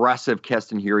how aggressive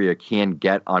Keston Hiura can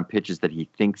get on pitches that he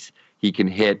thinks he can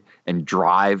hit and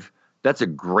drive. That's a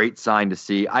great sign to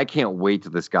see. I can't wait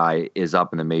till this guy is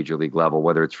up in the major league level,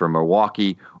 whether it's for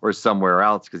Milwaukee or somewhere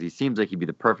else, because he seems like he'd be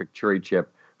the perfect cherry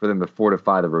chip for them to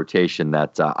fortify the rotation.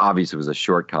 That obviously was a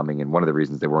shortcoming and one of the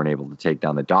reasons they weren't able to take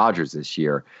down the Dodgers this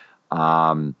year.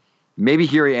 Maybe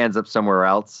Hiura ends up somewhere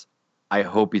else. I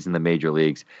hope he's in the major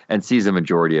leagues and sees a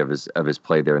majority of his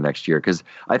play there next year, because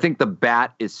I think the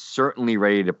bat is certainly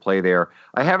ready to play there.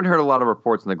 I haven't heard a lot of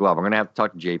reports in the glove. I'm going to have to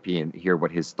talk to JP and hear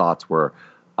what his thoughts were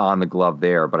on the glove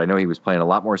there, but I know he was playing a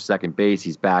lot more second base.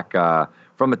 He's back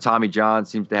from a Tommy John,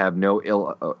 seems to have no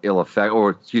ill effect,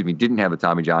 or excuse me, didn't have a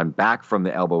Tommy John, back from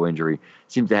the elbow injury,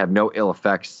 seems to have no ill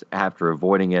effects after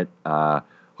avoiding it.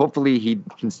 Hopefully he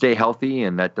can stay healthy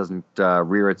and that doesn't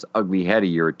rear its ugly head a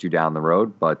year or two down the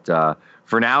road. But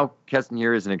for now, Keston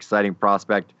here is an exciting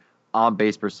prospect, on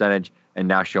base percentage, and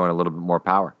now showing a little bit more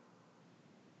power.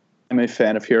 I'm a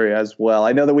fan of Fury as well.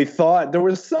 I know that we thought there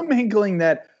was some inkling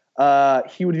that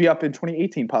he would be up in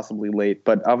 2018, possibly late,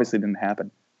 but obviously didn't happen.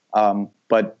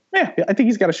 But yeah, I think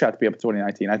he's got a shot to be up in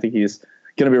 2019. I think he's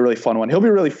going to be a really fun one. He'll be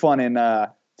really fun in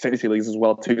fantasy leagues as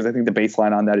well, too, because I think the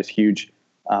baseline on that is huge.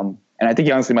 And I think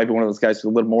he honestly might be one of those guys who's a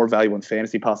little more valuable in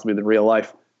fantasy possibly than real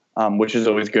life, which is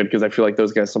always good because I feel like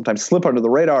those guys sometimes slip under the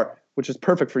radar, which is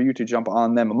perfect for you to jump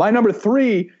on them. My number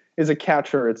 3 is a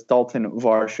catcher. It's Dalton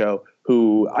Varsho,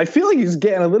 who I feel like he's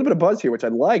getting a little bit of buzz here, which I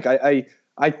like.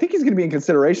 I think he's going to be in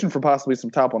consideration for possibly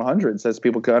some top 100s as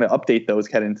people kind of update those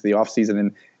heading into the offseason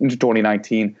and into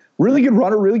 2019. Really good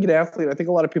runner, really good athlete. I think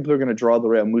a lot of people are going to draw the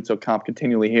Real Muto comp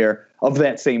continually here of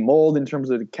that same mold in terms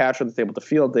of the catcher that's able to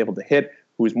field, able to hit,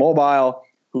 who's mobile,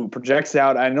 who projects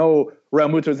out. I know Real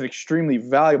Muto is an extremely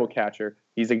valuable catcher.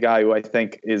 He's a guy who I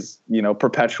think is,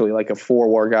 perpetually like a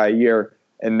 4-WAR guy a year,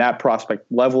 and that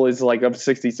prospect level is like of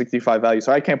 60, 65 value.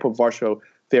 So I can't put Varsho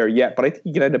there yet, but I think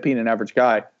he could end up being an average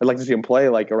guy. I'd like to see him play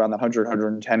like around the 100,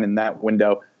 110 in that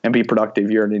window and be productive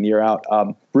year in and year out.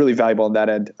 Really valuable on that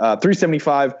end.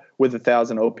 375 with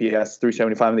 1,000 OPS,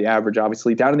 375 in the average,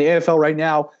 obviously. Down in the AFL right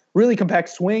now, really compact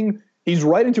swing. He's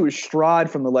right into his stride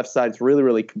from the left side. It's really,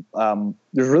 really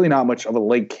there's really not much of a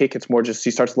leg kick. It's more just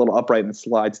he starts a little upright and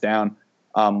slides down.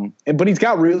 But he's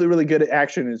got really, really good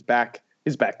action in his back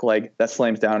leg that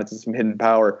slams down into some hidden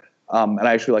power. And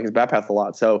I actually like his bat path a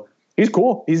lot. So he's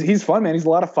cool. He's fun, man. He's a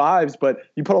lot of 5s, but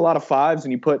you put a lot of 5s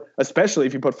and especially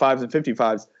if you put 5s and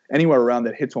 55s anywhere around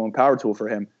that hit tool and power tool for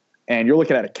him. And you're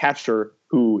looking at a catcher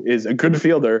who is a good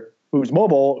fielder, who's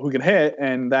mobile, who can hit.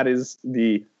 And that is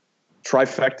the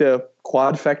trifecta,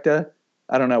 quadfecta.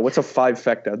 I don't know. What's a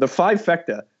 5-fecta? The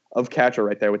 5-fecta of catcher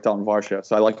right there with Dalton Varsho.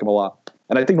 So I like him a lot.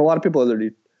 And I think a lot of people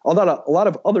a lot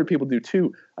of other people do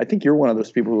too. I think you're one of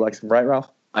those people who likes him, right,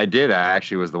 Ralph? I did. I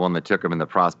actually was the one that took him in the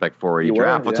prospect 480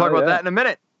 draft. We'll talk about that in a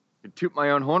minute. I toot my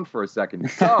own horn for a second.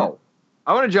 So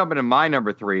I want to jump into my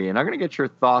number 3, and I'm going to get your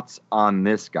thoughts on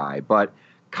this guy. But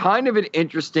kind of an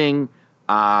interesting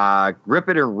grip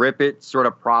it or rip it sort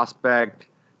of prospect.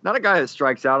 Not a guy that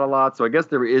strikes out a lot, so I guess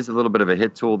there is a little bit of a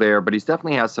hit tool there, but he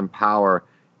definitely has some power.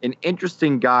 An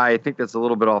interesting guy, I think that's a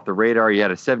little bit off the radar. He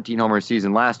had a 17-homer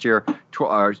season last year,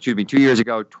 2 years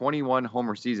ago,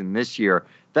 21-homer season this year.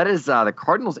 That is the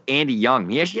Cardinals' Andy Young.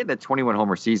 He actually had that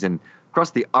 21-homer season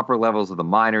across the upper levels of the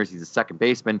minors. He's a second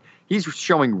baseman. He's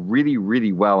showing really,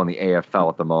 really well in the AFL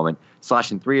at the moment,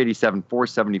 slashing 387,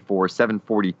 474,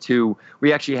 742.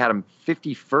 We actually had him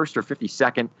 51st or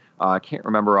 52nd. I can't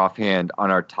remember offhand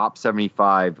on our top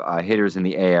 75 hitters in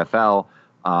the AFL.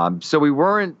 So we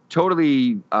weren't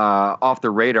totally off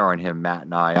the radar on him, Matt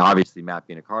and I. Obviously, Matt,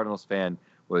 being a Cardinals fan,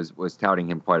 was touting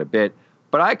him quite a bit.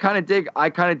 But I kind of dig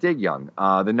Young.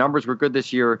 The numbers were good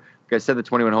this year. Like I said, the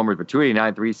 21 homers, but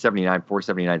 289, 379,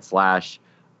 479 slash,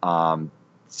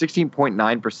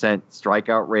 16.9%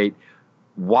 strikeout rate.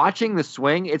 Watching the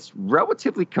swing, it's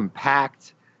relatively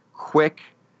compact, quick,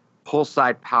 pull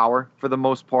side power for the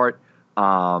most part.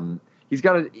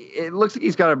 It looks like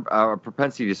he's got a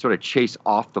propensity to sort of chase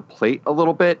off the plate a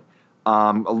little bit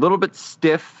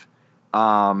stiff,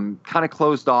 kind of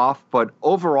closed off. But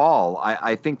overall,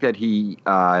 I think that he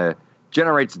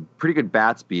generates pretty good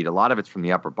bat speed. A lot of it's from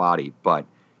the upper body, but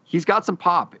he's got some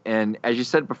pop. And as you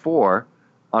said before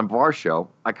on Varsho,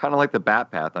 I kind of like the bat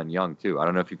path on Young too. I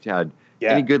don't know if you've had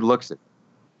any good looks at.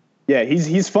 Yeah,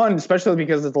 he's fun, especially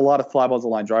because there's a lot of fly balls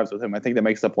and line drives with him. I think that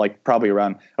makes up like probably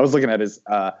around. I was looking at his.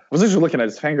 I was actually looking at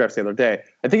his Fangraphs the other day.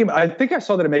 I think I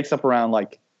saw that it makes up around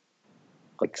like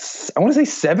I want to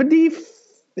say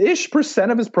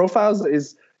 70-ish% of his profiles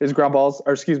is ground balls,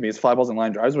 or excuse me, his fly balls and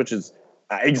line drives, which is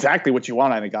exactly what you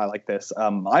want on a guy like this.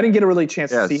 I didn't get a really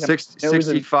chance to see him.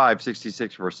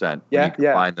 66%. Yeah,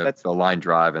 combine the line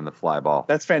drive and the fly ball.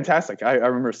 That's fantastic. I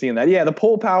remember seeing that. Yeah, the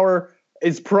pull power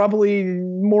is probably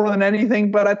more than anything,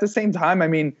 but at the same time, I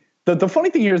mean, the funny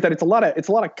thing here is that it's a lot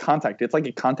of contact. It's like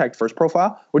a contact first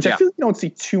profile, which I feel like you don't see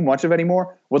too much of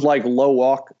anymore with like low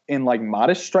walk and like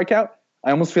modest strikeout. I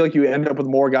almost feel like you end up with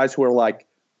more guys who are like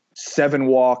 7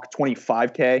 walk,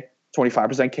 25K,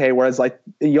 25% K, whereas like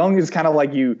Young is kind of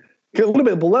like a little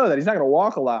bit below that. He's not going to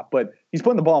walk a lot, but he's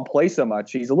putting the ball in play so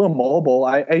much. He's a little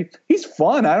mobile. He's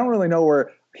fun. I don't really know where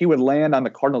he would land on the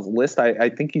Cardinals list. I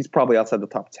think he's probably outside the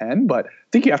top 10, but I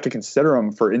think you have to consider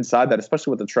him for inside that,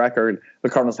 especially with the track record the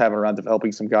Cardinals have around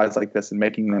developing some guys like this and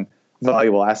making them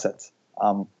valuable assets.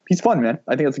 He's fun, man.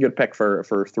 I think that's a good pick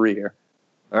for 3 here.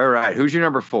 All right. Who's your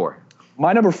number 4?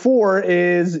 My number 4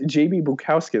 is JB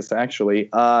Bukauskas, actually.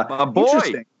 My boy.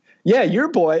 Interesting. Yeah, your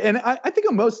boy. And I think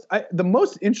the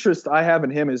most interest I have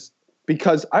in him is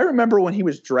because I remember when he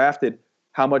was drafted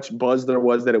how much buzz there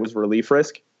was that it was relief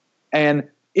risk. And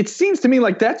it seems to me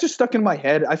like that's just stuck in my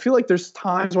head. I feel like there's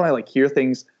times when I like hear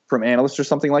things from analysts or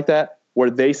something like that where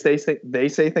they say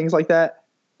things like that,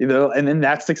 you know, and then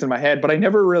that sticks in my head. But I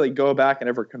never really go back and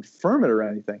ever confirm it or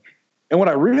anything. And what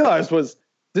I realized was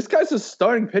this guy's a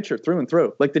starting pitcher through and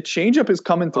through. Like the changeup is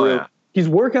coming through. Oh, yeah. He's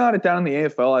working on it down in the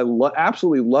AFL. I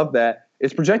absolutely love that.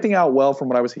 It's projecting out well from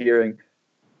what I was hearing.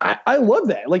 I love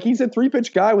that. Like he's a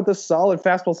 3-pitch guy with a solid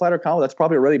fastball slider combo that's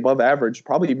probably already above average,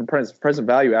 probably even present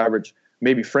value average,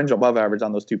 maybe fringe above average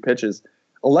on those 2 pitches.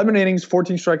 11 innings,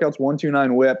 14 strikeouts,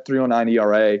 1.29 WHIP, 3.09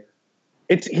 ERA.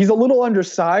 He's a little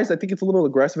undersized. I think it's a little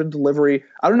aggressive in delivery.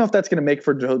 I don't know if that's going to make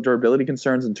for durability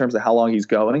concerns in terms of how long he's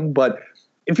going, but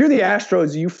if you're the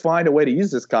Astros, you find a way to use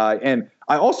this guy. And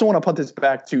I also want to put this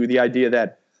back to the idea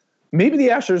that maybe the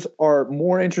Astros are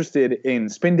more interested in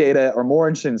spin data or more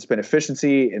interested in spin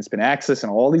efficiency and spin axis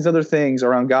and all these other things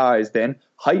around guys than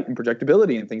height and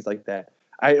projectability and things like that.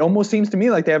 It almost seems to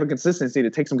me like they have a consistency to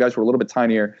take some guys who are a little bit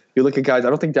tinier. You look at guys, I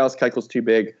don't think Dallas Keuchel's too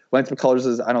big. Lance McCullers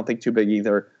is, I don't think, too big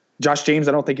either. Josh James,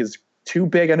 I don't think is too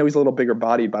big. I know he's a little bigger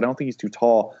bodied, but I don't think he's too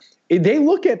tall. They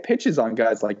look at pitches on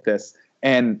guys like this,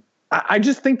 and I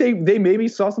just think they maybe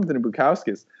saw something in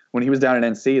Bukauskas when he was down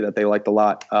in NC that they liked a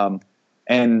lot.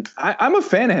 And I'm a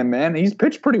fan of him, man. He's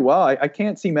pitched pretty well. I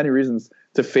can't see many reasons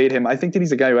to fade him. I think that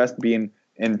he's a guy who has to be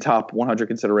in top 100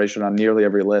 consideration on nearly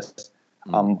every list.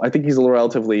 I think he's a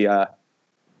relatively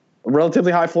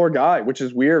high floor guy, which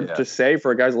is weird to say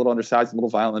for a guy who's a little undersized, a little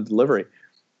violent in delivery.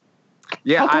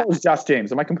 Yeah, how tall is Josh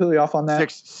James? Am I completely off on that?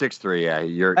 6'3". Yeah,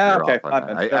 you're okay, off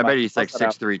on that. I bet he's like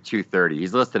 6'3", 230.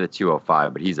 He's listed at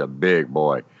 205, but he's a big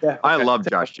boy. Yeah, okay. I love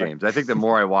Josh James. I think the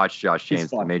more I watch Josh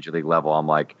James at the major league level, I'm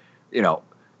like, you know,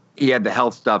 he had the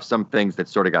health stuff, some things that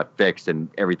sort of got fixed and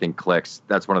everything clicks.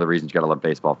 That's one of the reasons you got to love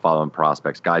baseball, following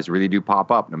prospects. Guys really do pop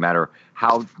up no matter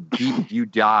how deep you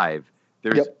dive.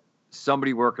 There's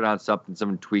somebody working on something,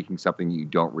 someone tweaking something you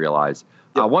don't realize.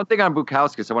 One thing on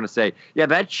Bukauskas I want to say,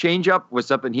 that changeup was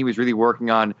something he was really working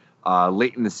on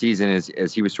late in the season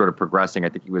as he was sort of progressing. I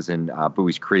think he was in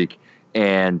Bowie's Creek.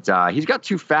 And he's got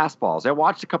 2 fastballs. I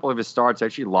watched a couple of his starts. I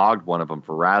actually logged one of them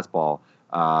for Razzball,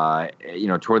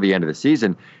 toward the end of the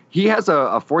season. He has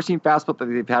a 4-seam fastball that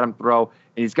they've had him throw,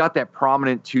 and he's got that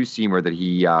prominent 2-seamer that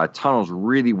he tunnels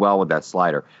really well with that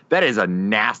slider. That is a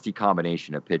nasty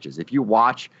combination of pitches. If you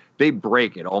watch, they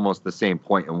break at almost the same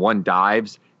point, and one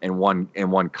dives and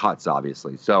one cuts,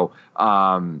 obviously. So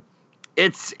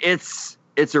it's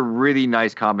a really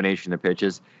nice combination of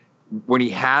pitches. When he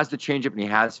has the changeup and he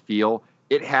has feel,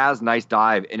 it has nice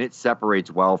dive, and it separates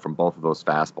well from both of those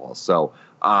fastballs. So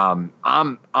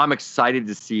I'm excited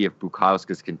to see if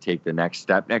Bukauskas can take the next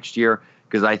step next year,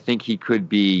 because I think he could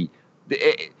be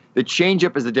the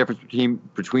changeup is the difference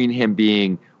between him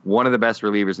being one of the best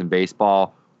relievers in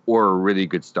baseball or a really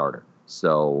good starter.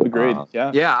 So agreed.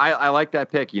 I like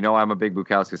that pick. You know, I'm a big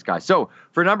Bukauskas guy. So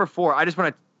for number 4, I just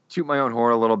want to toot my own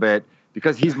horn a little bit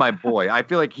because he's my boy. I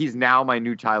feel like he's now my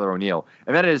new Tyler O'Neill,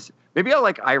 and that is maybe I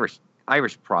like Irish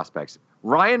prospects.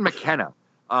 Ryan McKenna.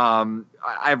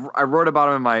 I wrote about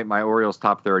him in my Orioles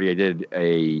top 30. I did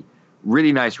a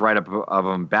really nice write-up of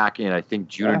him back in, I think,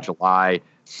 June or July.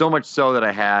 So much so that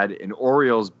I had an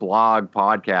Orioles blog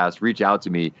podcast reach out to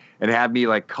me and have me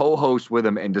like co-host with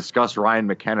him and discuss Ryan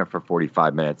McKenna for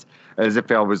 45 minutes, as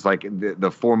if I was like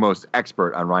the foremost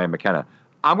expert on Ryan McKenna.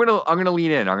 I'm gonna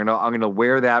lean in. I'm gonna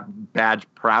wear that badge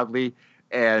proudly.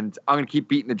 And I'm going to keep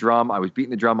beating the drum. I was beating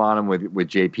the drum on him with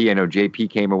JP. I know JP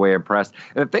came away impressed.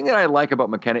 And the thing that I like about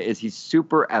McKenna is he's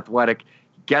super athletic,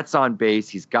 gets on base,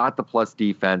 he's got the plus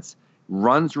defense,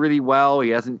 runs really well. He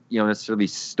hasn't, necessarily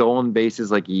stolen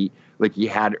bases like he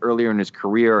had earlier in his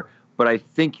career. But I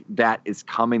think that is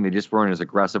coming. They just weren't as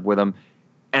aggressive with him.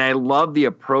 And I love the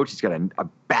approach. He's got a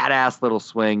badass little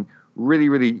swing, really,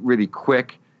 really, really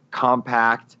quick,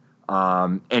 compact.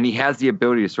 And he has the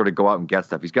ability to sort of go out and get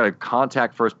stuff. He's got a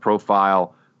contact-first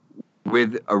profile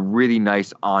with a really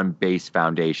nice on-base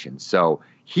foundation. So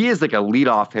he is like a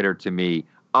leadoff hitter to me,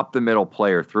 up-the-middle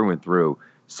player through and through.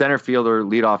 Center fielder,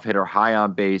 leadoff hitter, high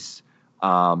on base,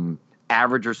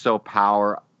 average or so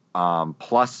power,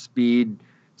 plus speed.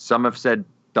 Some have said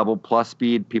double plus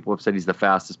speed. People have said he's the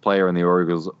fastest player in the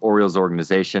Orioles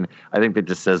organization. I think that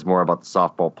just says more about the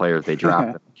softball players they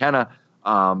draft than McKenna.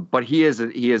 But he is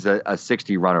a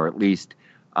 60 runner at least.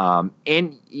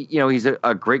 And he's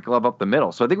a great glove up the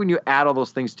middle. So I think when you add all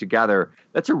those things together,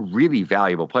 that's a really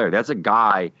valuable player. That's a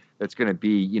guy that's going to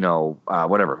be, a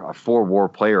 4-WAR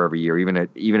player every year, even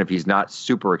if he's not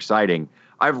super exciting.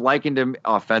 I've likened him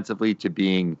offensively to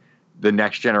being the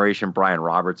next generation Brian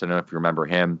Roberts. I don't know if you remember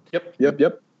him.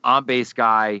 Yep. On-base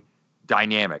guy,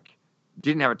 dynamic.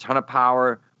 Didn't have a ton of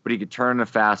power, but he could turn a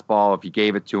fastball if you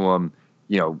gave it to him.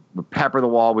 Would pepper the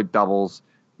wall with doubles,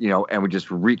 and would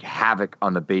just wreak havoc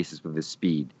on the bases with his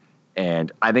speed.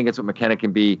 And I think it's what McKenna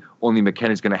can be, only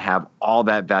McKenna's going to have all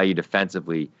that value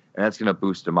defensively, and that's going to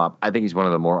boost him up. I think he's one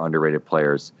of the more underrated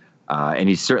players, and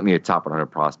he's certainly a top 100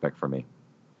 prospect for me.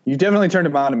 You definitely turned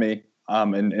him on to me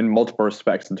in multiple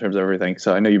respects in terms of everything.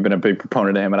 So I know you've been a big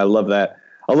proponent of him, and I love that.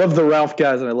 I love the Ralph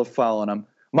guys, and I love following them.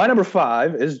 My number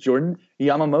 5 is Jordan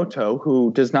Yamamoto,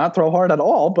 who does not throw hard at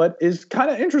all, but is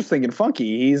kind of interesting and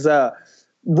funky. He's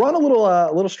run a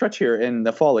little stretch here in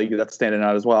the fall league that's standing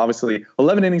out as well. Obviously,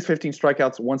 11 innings, 15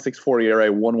 strikeouts, 1.64 ERA,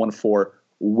 1.14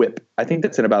 WHIP. I think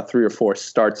that's in about 3 or 4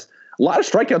 starts. A lot of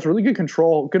strikeouts, really good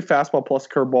control, good fastball plus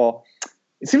curveball.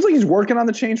 It seems like he's working on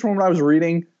the change from what I was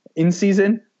reading in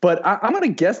season, but I'm going to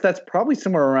guess that's probably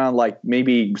somewhere around like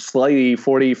maybe slightly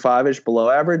 45-ish below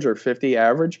average or 50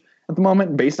 average at the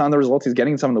moment, based on the results he's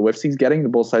getting, some of the whiffs he's getting, the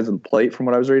both sides of the plate from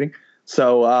what I was reading.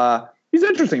 So he's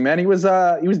interesting, man. He was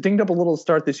dinged up a little to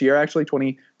start this year, actually,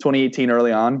 2018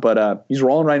 early on, but he's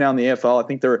rolling right now in the AFL. I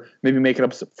think they're maybe making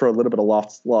up for a little bit of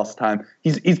lost time.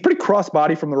 He's pretty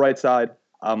cross-body from the right side,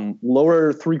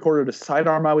 lower three-quarter to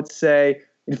sidearm, I would say.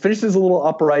 He finishes a little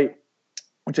upright,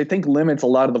 which I think limits a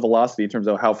lot of the velocity in terms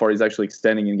of how far he's actually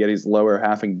extending and get his lower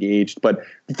half engaged. But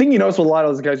the thing you notice with a lot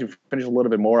of those guys who finish a little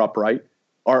bit more upright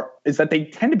is that they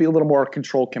tend to be a little more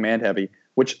control command heavy,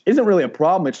 which isn't really a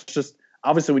problem. It's just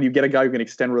obviously when you get a guy who can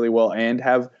extend really well and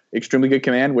have extremely good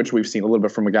command, which we've seen a little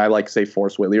bit from a guy like, say,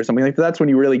 Forrest Whitley or something like that, that's when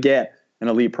you really get an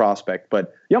elite prospect.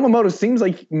 But Yamamoto seems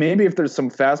like maybe if there's some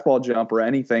fastball jump or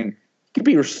anything, he could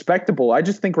be respectable. I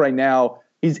just think right now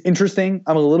he's interesting.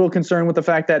 I'm a little concerned with the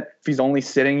fact that if he's only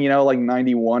sitting, like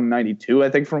 91, 92, I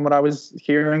think from what I was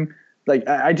hearing. Like,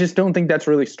 I just don't think that's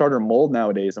really starter mold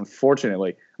nowadays,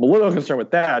 unfortunately. I'm a little concerned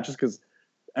with that just because,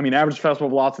 average fastball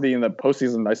velocity in the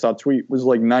postseason, I saw a tweet, was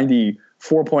like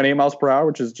 94.8 miles per hour,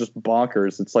 which is just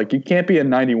bonkers. It's like you can't be a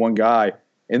 91 guy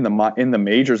in the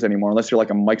majors anymore unless you're like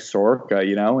a Mike Soroka,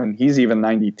 and he's even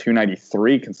 92,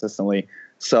 93 consistently.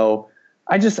 So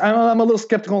I'm a little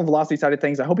skeptical on the velocity side of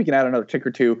things. I hope he can add another tick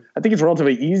or two. I think it's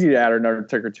relatively easy to add another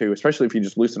tick or two, especially if you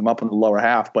just loosen him up in the lower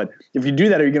half. But if you do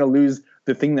that, you're going to lose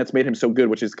the thing that's made him so good,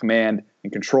 which is command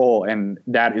and control. And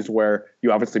that is where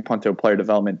you obviously punt to a player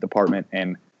development department.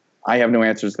 And I have no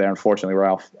answers there, unfortunately,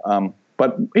 Ralph.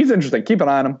 But he's interesting. Keep an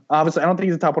eye on him. Obviously, I don't think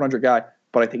he's a top 100 guy,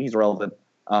 but I think he's relevant.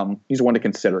 He's one to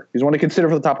consider. He's one to consider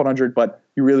for the top 100, but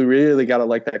you really, really got to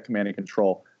like that command and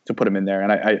control to put him in there.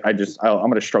 And I'm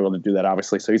going to struggle to do that,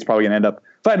 obviously. So he's probably going to end up,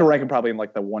 if I had to rank him, probably in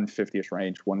like the 150-ish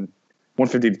range,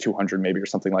 150 to 200 maybe or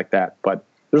something like that. But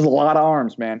there's a lot of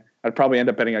arms, man. I'd probably end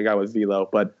up betting a guy with velo,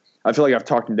 but I feel like I've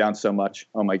talked him down so much.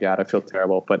 Oh my God, I feel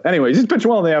terrible. But anyways, he's pitching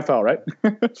well in the AFL,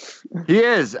 right? He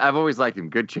is. I've always liked him.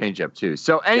 Good changeup too.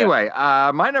 So anyway,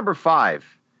 my number 5,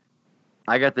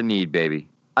 I got the need, baby.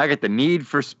 I got the need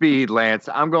for speed, Lance.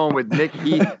 I'm going with Nick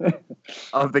Heath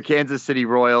of the Kansas City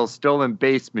Royals, stolen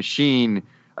base machine.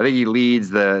 I think he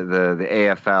leads the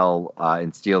AFL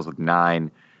in steals with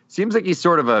 9. Seems like he's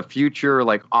sort of a future,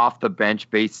 like off the bench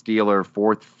base stealer,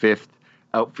 4th, 5th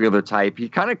outfielder type. He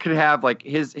kind of could have like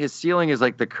his ceiling is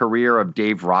like the career of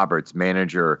Dave Roberts,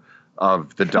 manager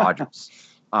of the Dodgers.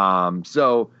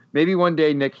 So maybe one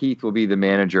day Nick Heath will be the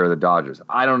manager of the Dodgers.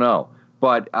 I don't know.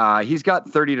 But he's got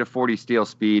 30 to 40 steal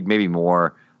speed, maybe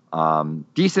more.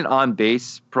 Decent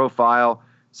on-base profile.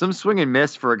 Some swing and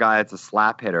miss for a guy that's a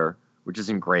slap hitter, which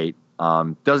isn't great.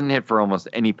 Doesn't hit for almost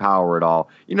any power at all.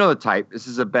 You know the type. This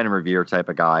is a Ben Revere type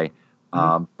of guy.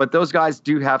 But those guys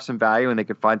do have some value, and they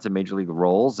could find some major league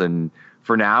roles. And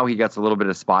for now, he gets a little bit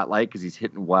of spotlight because he's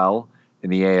hitting well in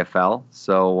the AFL.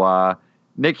 So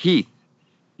Nick Heath,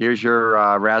 here's your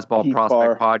Razzball Heath Prospect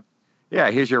bar. Pod. Yeah,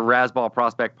 here's your Razzball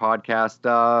Prospect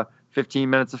Podcast, 15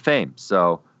 minutes of fame.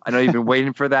 So I know you've been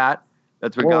waiting for that.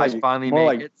 That's when guys finally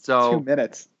make it. So 2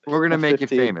 minutes. We're going to make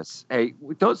 15. You famous. Hey,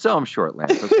 don't sell him short,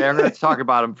 Lance. Okay, I'm going to talk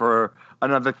about him for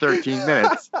another 13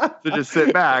 minutes. So just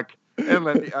sit back and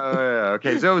let me.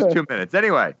 Okay, so it was 2 minutes.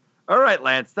 Anyway, all right,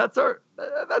 Lance. That's our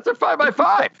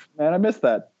 5x5. Man, I missed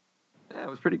that. Yeah, it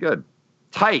was pretty good.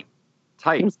 Tight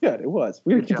tight. It was good. It was.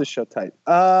 We had to keep the show tight.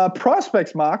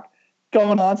 Prospects mock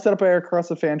going on. Set up across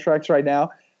the fan tracks right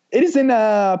now. It is in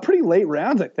pretty late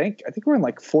rounds, I think. I think we're in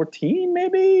like 14,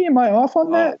 maybe. Am I off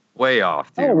on that? Way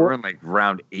off, dude. We're in like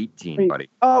round 18, buddy.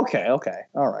 Okay.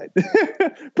 All right.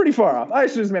 Pretty far off. I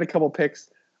actually just made a couple picks.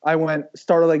 I went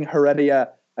Starling Heredia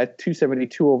at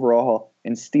 272 overall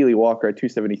and Steely Walker at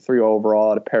 273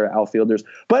 overall at a pair of outfielders.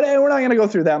 But we're not going to go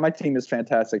through that. My team is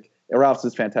fantastic. Ralph's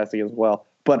is fantastic as well.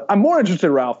 But I'm more interested,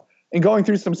 Ralph, in going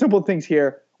through some simple things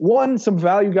here. 1, some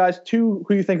value guys. 2,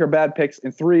 who you think are bad picks.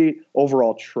 And 3,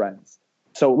 overall trends.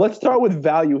 So let's start with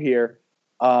value here.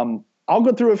 I'll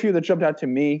go through a few that jumped out to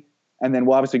me, and then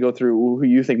we'll obviously go through who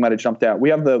you think might have jumped out. We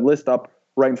have the list up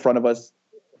right in front of us.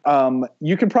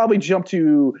 You can probably jump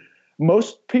to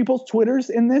most people's Twitters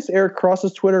in this, Eric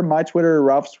Cross's Twitter, my Twitter,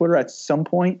 Ralph's Twitter at some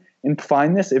point and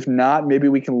find this. If not, maybe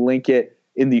we can link it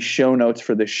in the show notes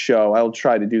for this show. I'll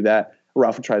try to do that.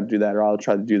 Ralph will try to do that, or I'll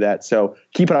try to do that. So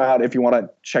keep an eye out if you want to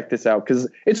check this out, because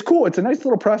it's cool. It's a nice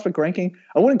little prospect ranking.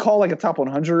 I wouldn't call like a top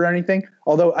 100 or anything,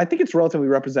 although I think it's relatively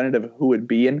representative of who would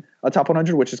be in a top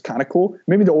 100, which is kind of cool.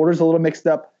 Maybe the order's a little mixed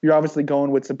up. You're obviously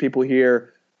going with some people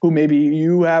here who maybe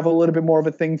you have a little bit more of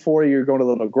a thing for. You're going a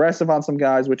little aggressive on some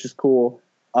guys, which is cool.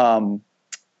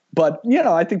 But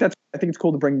I think it's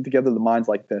cool to bring together the minds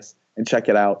like this and check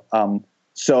it out.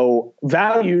 So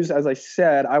values, as I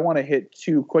said, I want to hit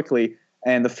 2 quickly.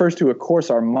 And the first 2, of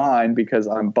course, are mine because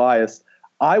I'm biased.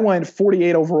 I went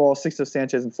 48 overall, Sixto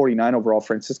Sanchez, and 49 overall,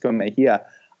 Francisco Mejia.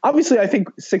 Obviously, I think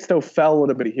Sixto fell a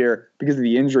little bit here because of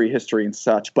the injury history and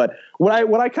such. But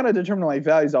what I kind of determined my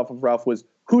values off of, Ralph, was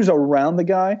who's around the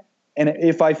guy and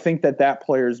if I think that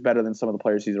player is better than some of the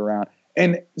players he's around.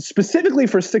 And specifically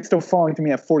for Sixto falling to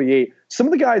me at 48, some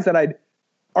of the guys that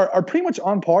are pretty much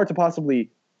on par to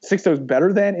possibly Sixto's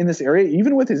better than in this area,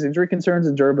 even with his injury concerns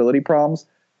and durability problems,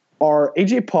 are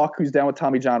AJ Puck, who's down with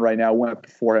Tommy John right now, went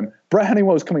before him. Brett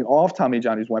Honeywell is coming off Tommy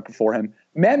John, who's went before him.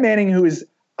 Matt Manning, who is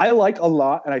I like a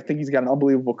lot, and I think he's got an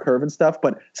unbelievable curve and stuff,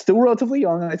 but still relatively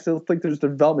young, and I still think there's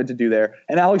development to do there.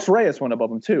 And Alex Reyes went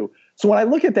above him too. So when I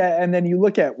look at that, and then you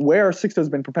look at where Sixto's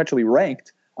been perpetually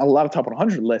ranked on a lot of top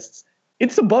 100 lists,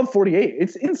 it's above 48.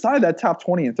 It's inside that top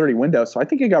 20 and 30 window. So I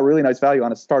think he got really nice value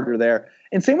on a starter there.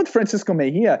 And same with Francisco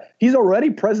Mejia. He's already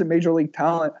present major league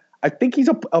talent. I think he's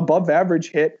above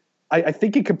average hit. I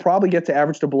think he could probably get to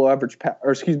average to below average,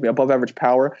 above average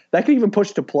power. That could even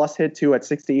push to plus hit too at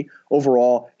 60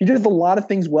 overall. He does a lot of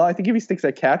things well. I think if he sticks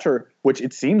at catcher, which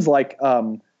it seems like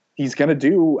he's going to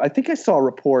do. I think I saw a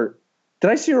report.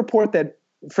 Did I see a report that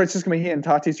Francisco Mejia and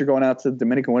Tatis are going out to the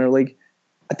Dominican Winter League?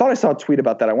 I thought I saw a tweet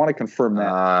about that. I want to confirm that.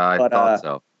 I thought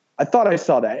so. I thought I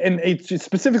saw that. And it's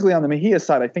specifically on the Mejia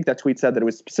side, I think that tweet said that it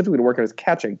was specifically to work on his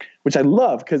catching, which I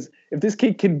love, because if this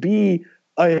kid can be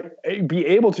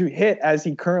able to hit as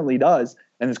he currently does,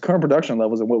 and his current production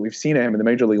levels and what we've seen of him in the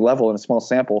major league level in a small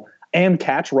sample, and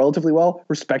catch relatively well,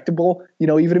 respectable,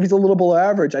 even if he's a little below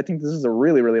average, I think this is a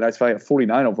really, really nice value at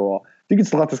 49 overall. You can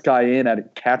slot this guy in at a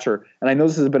catcher. And I know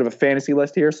this is a bit of a fantasy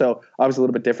list here, so obviously a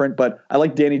little bit different, but I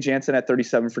like Danny Jansen at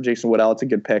 37 for Jason Woodell. It's a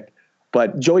good pick.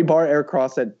 But Joey Barr, Eric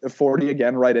Cross at 40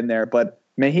 again, right in there. But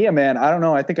Mejia, man, I don't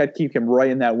know. I think I'd keep him right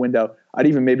in that window. I'd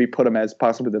even maybe put him as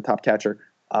possibly the top catcher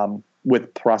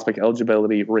with prospect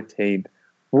eligibility retained.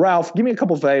 Ralph, give me a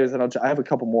couple of values, and I have a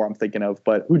couple more I'm thinking of,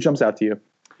 but who jumps out to you?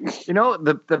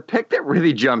 The pick that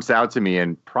really jumps out to me,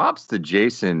 and props to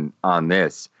Jason on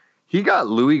this, he got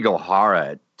Louis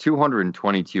Gohara at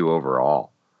 222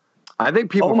 overall. I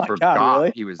think people forgot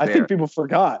really? He was there. I think people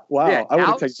forgot. Wow. Yeah, I would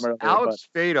have taken him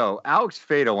earlier. Alex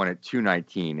Fado went at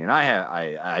 219, and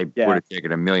I would have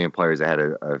taken a million players ahead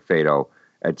of Fado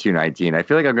at 219. I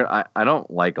feel like I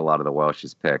don't like a lot of the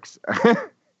Welsh's picks.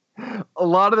 A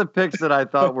lot of the picks that I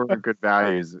thought were good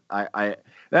values.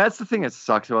 That's the thing that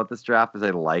sucks about this draft is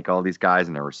I like all these guys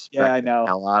and I respect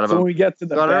a lot of them. When we get to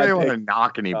the I don't really want to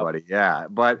knock anybody.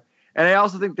 And I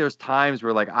also think there's times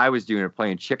where I was doing it,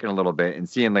 playing chicken a little bit and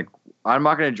seeing I'm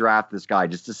not going to draft this guy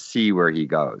just to see where he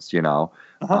goes. One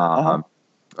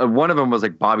of them was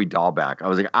Bobby Dahlbeck. I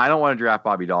was I don't want to draft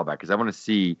Bobby Dahlbeck because I want to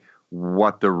see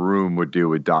what the room would do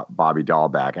with Bobby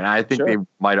Dahlbeck. And I think they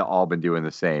might have all been doing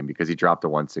the same because he dropped to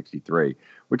 163,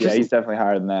 which is he's definitely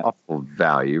higher than that. Awful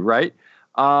value, right?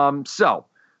 So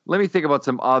let me think about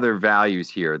some other values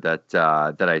here that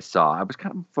I saw. I was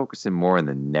kind of focusing more on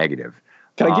the negative.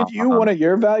 Can I give you one of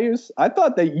your values? I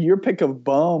thought that your pick of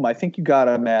Bohm, I think you got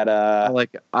him at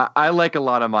I like a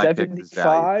lot of my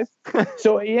 75.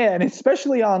 So and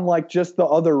especially on just the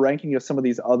other ranking of some of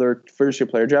these other first year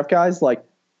player draft guys,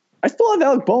 I still have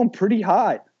Alec Bohm pretty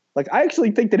high. I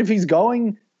actually think that if he's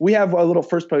going, we have a little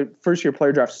first year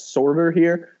player draft sorter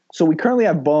here. So we currently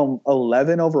have Bohm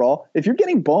 11 overall. If you're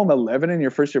getting Bohm 11 in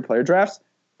your first year player drafts,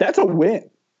 that's a win.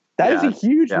 That is a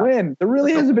huge win. There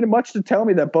really hasn't been much to tell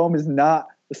me that Bohm is not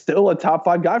still a top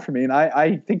 5 guy for me. And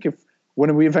I think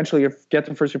when we eventually get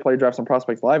to first year player drafts on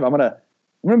Prospects Live, I'm gonna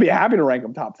be happy to rank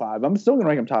him top 5. I'm still gonna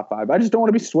rank him top 5. I just don't want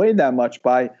to be swayed that much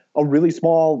by a really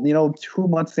small,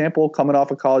 2-month sample coming off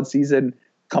a college season,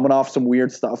 coming off some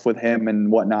weird stuff with him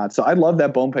and whatnot. So I love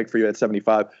that Bohm pick for you at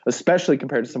 75, especially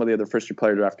compared to some of the other first year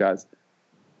player draft guys.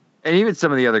 And even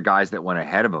some of the other guys that went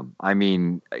ahead of him. I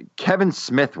mean, Kevin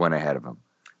Smith went ahead of him.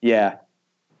 Yeah.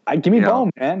 Give me Bohm,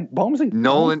 man. Bohm's like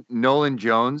Nolan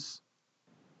Jones.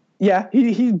 Yeah,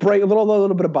 he's a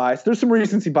little bit of bias. There's some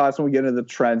recency bias when we get into the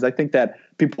trends. I think that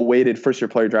people weighted first-year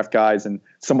player draft guys and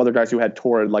some other guys who had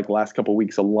torrid like the last couple of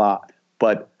weeks a lot.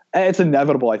 But it's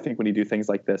inevitable, I think, when you do things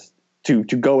like this to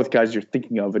go with guys you're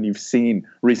thinking of and you've seen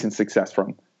recent success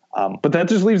from. But that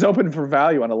just leaves open for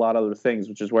value on a lot of other things,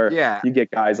 which is where you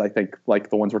get guys, I think, like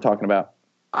the ones we're talking about.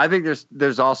 I think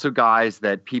there's also guys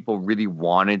that people really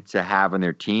wanted to have on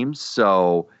their teams,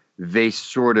 so they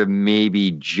sort of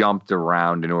maybe jumped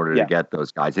around in order to get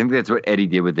those guys. I think that's what Eddie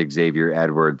did with Xavier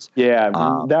Edwards. Yeah,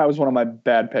 that was one of my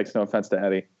bad picks. No offense to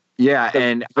Eddie. Yeah,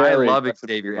 and I love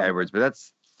Xavier Edwards, but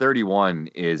that's 31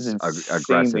 is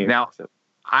aggressive. Now,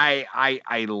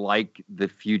 I like the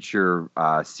future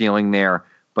ceiling there,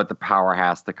 but the power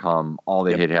has to come. All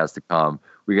the hit has to come.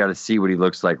 We got to see what he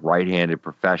looks like right-handed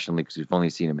professionally because we've only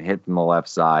seen him hit from the left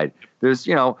side. There's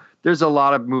a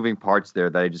lot of moving parts there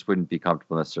that I just wouldn't be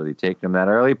comfortable necessarily taking him that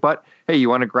early. But, hey, you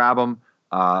want to grab him,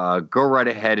 go right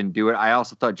ahead and do it. I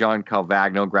also thought John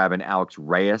Calvagno grabbing Alex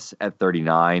Reyes at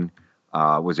 39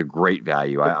 was a great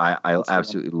value. I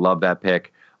absolutely love that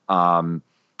pick.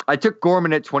 I took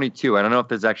Gorman at 22. I don't know if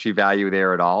there's actually value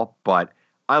there at all, but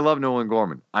I love Nolan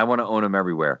Gorman. I want to own him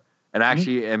everywhere. And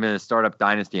actually, I'm in a startup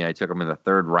dynasty, and I took him in the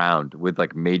 3rd round with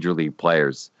like major league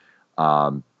players.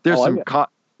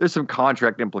 There's some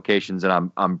contract implications,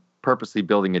 and I'm purposely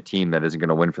building a team that isn't going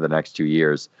to win for the next 2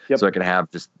 years, so I can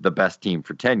have just the best team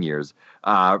for 10 years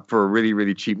for a really,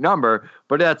 really cheap number.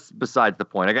 But that's besides the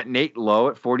point. I got Nate Lowe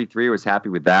at 43. I was happy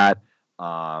with that.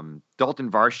 Dalton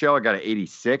Varsho, I got at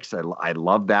 86. I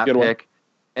love that pick. One.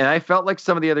 And I felt like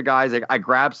some of the other guys, I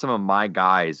grabbed some of my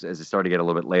guys as it started to get a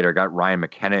little bit later. I got Ryan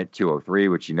McKenna at 203,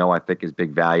 which I think is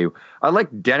big value. I like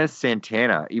Dennis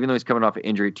Santana, even though he's coming off an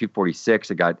injury at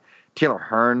 246. I got Taylor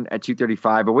Hearn at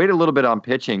 235. I waited a little bit on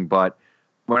pitching, but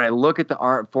when I look at the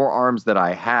 4 arms that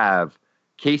I have,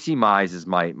 Casey Mize is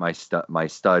my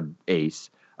stud ace.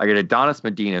 I got Adonis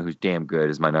Medina, who's damn good,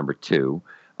 is my number 2.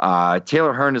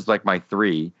 Taylor Hearn is like my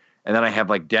 3. And then I have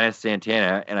like Dennis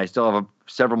Santana, and I still have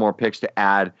several more picks to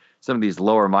add some of these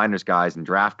lower minors guys and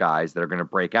draft guys that are going to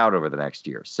break out over the next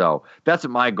year. So that's what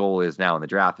my goal is now in the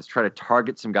draft, is try to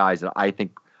target some guys that I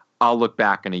think I'll look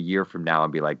back in a year from now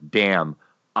and be like, damn,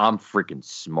 I'm freaking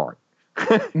smart.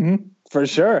 For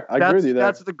sure. I agree with you there.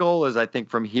 That's what the goal is, I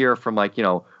think, from here, from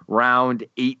round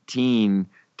 18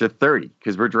 to 30,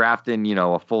 because we're drafting,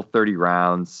 a full 30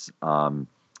 rounds, between,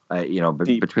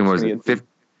 what was it,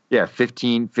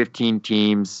 15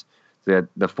 teams, the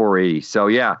 480. So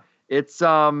yeah, it's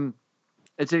an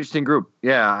interesting group.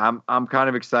 Yeah, I'm kind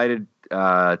of excited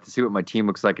to see what my team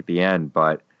looks like at the end,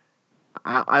 but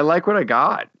I like what I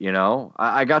got.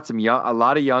 I got a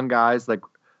lot of young guys like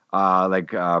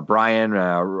Brian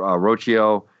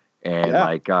Rocchio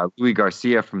and Louis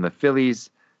Garcia from the Phillies.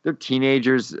 They're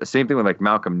teenagers. Same thing with like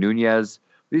Malcolm Nunez.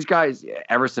 These guys,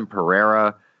 Everson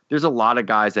Pereira. There's a lot of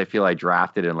guys I feel I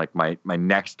drafted in like my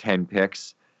next 10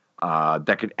 picks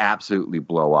that could absolutely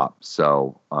blow up.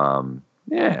 So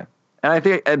yeah, and I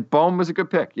think Bohm was a good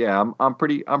pick. Yeah, I'm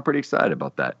pretty excited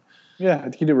about that. Yeah, I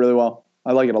think you did really well.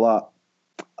 I like it a lot.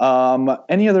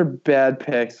 Any other bad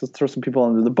picks? Let's throw some people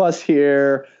under the bus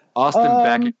here. Austin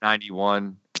Beck at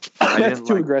 91. That's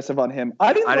too aggressive on him.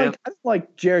 I didn't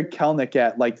like Jared Kelenic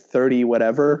at like 30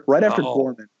 whatever, right after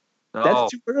Gorman. No.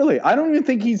 That's too early. I don't even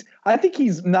think I think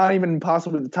he's not even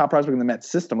possibly the top prospect in the Mets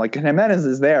system. Like Jimenez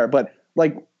is there, but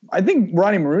like I think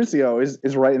Ronnie Mauricio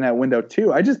is right in that window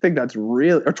too. I just think that's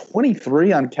really, or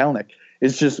 23 on Kelenic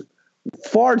is just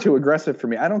far too aggressive for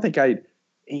me. I don't think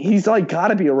he's like got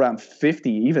to be around 50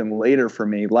 even later for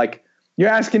me. Like you're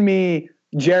asking me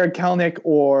Jared Kelenic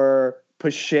or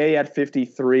Pache at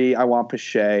 53. I want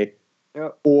Pache.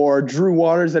 Yep. Or Drew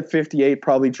Waters at 58,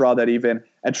 probably draw that even.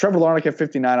 And Trevor Larnach at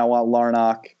 59, I want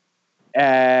Larnach.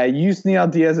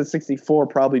 Yusniel Diaz at 64,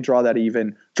 probably draw that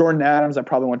even. Jordan Adams, I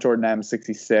probably want Jordan Adams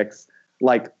 66.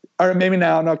 Or maybe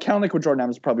now, no, Kelenic with Jordan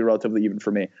Adams is probably relatively even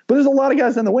for me. But there's a lot of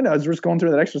guys in the window. As we're just going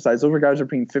through that exercise, those guys are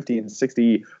between 50 and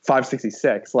 65,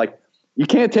 66. you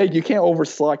can't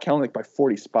overslot Kelenic by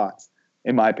 40 spots,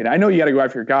 in my opinion. I know you got to go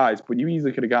after your guys, but you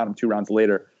easily could have got him 2 rounds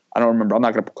later. I don't remember. I'm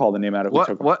not going to call the name out of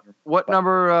what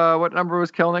number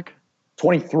was Kelenic?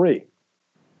 23.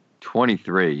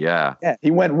 23, yeah. Yeah,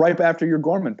 he went right after your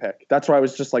Gorman pick. That's why I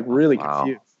was just like really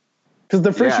confused. Because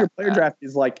the first year player draft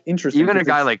is like interesting. Even a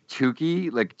guy like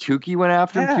Tukey went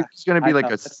after him. Tukey's going to be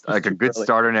like a good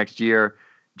starter next year.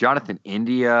 Jonathan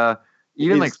India,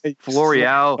 even like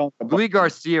Florial, Louis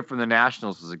Garcia from the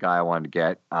Nationals was a guy I wanted to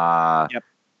get.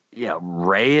 Yeah,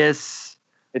 Reyes,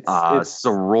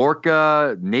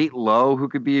 Soroka, Nate Lowe, who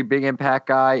could be a big impact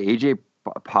guy. AJ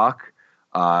Puck,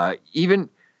 even.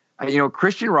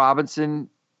 Christian Robinson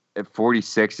at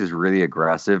 46 is really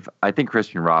aggressive. I think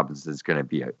Christian Robinson is going to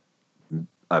be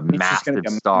a massive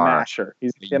star. Masher.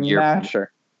 He's a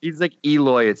masher. He's like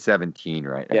Eloy at 17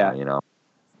 right now,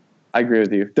 I agree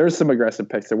with you. There's some aggressive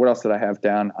picks there. What else did I have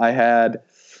down? I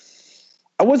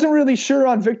wasn't really sure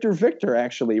on Victor,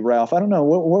 actually, Ralph. I don't know.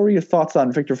 What were your thoughts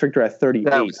on Victor at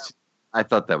 38? I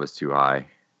thought that was too high.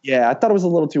 Yeah, I thought it was a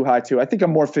little too high, too. I think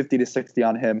I'm more 50 to 60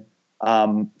 on him.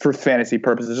 For fantasy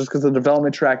purposes, just because of the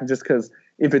development track, and just because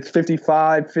if it's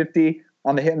 55, 50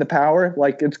 on the hit and the power,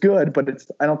 like it's good, but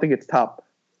I don't think it's top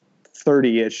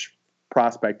 30-ish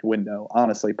prospect window,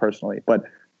 honestly, personally. But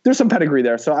there's some pedigree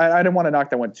there, so I didn't want to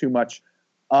knock that one too much.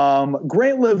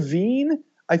 Grant Levine,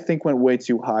 I think, went way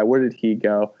too high. Where did he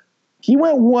go? He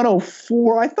went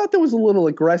 104. I thought that was a little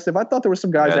aggressive. I thought there were some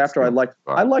guys after I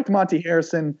liked Monty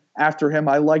Harrison after him.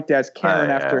 I liked Daz Karen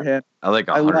after him. I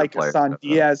like Hassan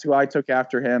Diaz, who I took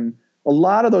after him. A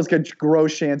lot of those guys,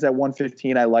 Groshans at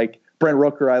 115, I like. Brent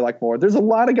Rooker, I like more. There's a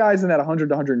lot of guys in that 100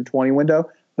 to 120 window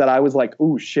that I was like,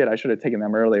 ooh, shit, I should have taken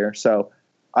them earlier. So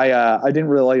I didn't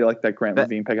really like that Grant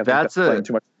Levine pick. I think that's playing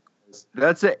too much.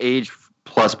 That's an age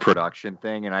plus production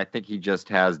thing, and I think he just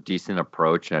has decent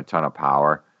approach and a ton of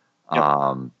power. But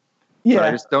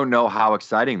I just don't know how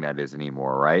exciting that is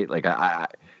anymore, right? Like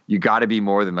you got to be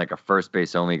more than like a first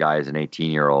base only guy as an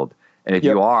 18-year-old, and if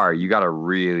you are, you got to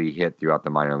really hit throughout the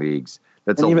minor leagues.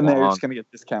 That's even there, you're just going to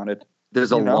get discounted.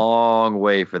 There's a long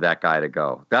way for that guy to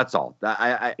go. That's all.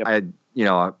 I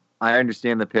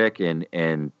understand the pick,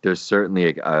 and there's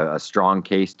certainly a strong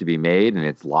case to be made, and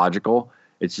it's logical.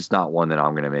 It's just not one that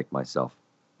I'm going to make myself.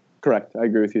 Correct. I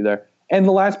agree with you there. And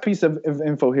the last piece of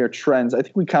info here, trends. I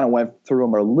think we kind of went through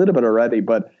them a little bit already,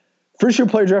 but first year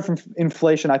player draft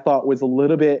inflation I thought was a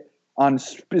little bit on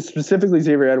specifically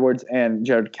Xavier Edwards and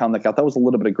Jared Kelenic. I thought was a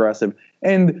little bit aggressive.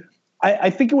 And I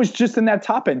think it was just in that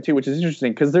top end too, which is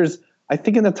interesting because I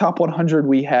think in the top 100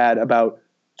 we had about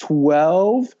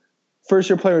 12 first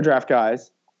year player draft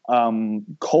guys.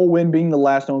 Cole Winn being the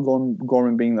last, Nolan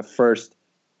Gorman being the first.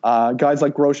 Guys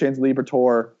like Groshans,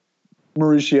 Liberatore,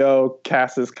 Mauricio,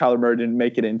 Cassis, Kyler Murray didn't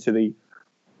make it into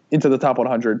the top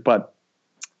 100, but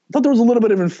I thought there was a little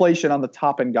bit of inflation on the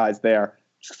top end guys there,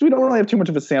 just because we don't really have too much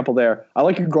of a sample there. I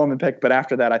like your Gorman pick, but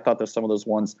after that, I thought there's some of those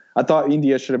ones. I thought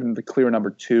India should have been the clear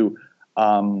number 2.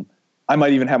 I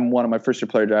might even have him one of my first year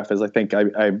player draft, as I think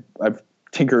I've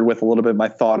tinkered with a little bit of my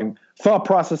thought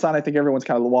process on. I think everyone's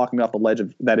kind of walking me off the ledge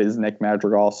of that is Nick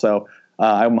Madrigal, so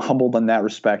I'm humbled in that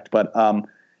respect, but.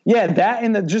 Yeah, that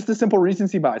and just the simple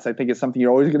recency bias, I think, is something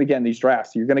you're always going to get in these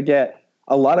drafts. You're going to get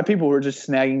a lot of people who are just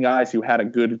snagging guys who had a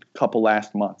good couple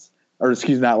last weeks,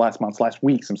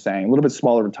 I'm saying. A little bit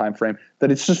smaller of a time frame,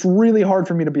 that it's just really hard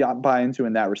for me to buy into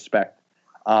in that respect.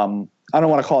 I don't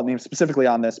want to call it names specifically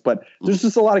on this, but there's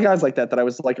just a lot of guys like that I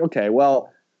was like, okay,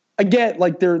 well, I get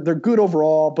like they're good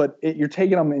overall, but you're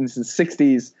taking them in the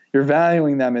 60s. You're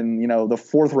valuing them in the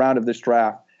 4th round of this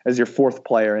draft as your 4th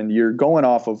player, and you're going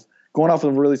off of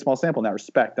a really small sample in that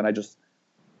respect. And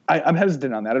I'm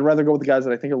hesitant on that. I'd rather go with the guys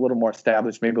that I think are a little more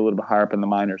established, maybe a little bit higher up in the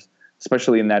minors,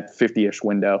 especially in that 50-ish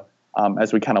window,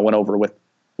 as we kind of went over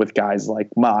with guys like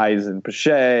Mize and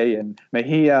Pache and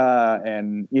Mejia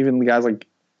and even the guys like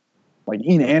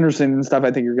Ian Anderson and stuff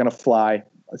I think are going to fly.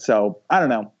 So I don't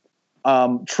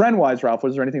know. Trend-wise, Ralph,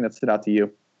 was there anything that stood out to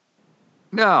you?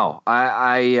 No,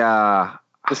 the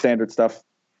standard stuff.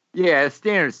 Yeah, it's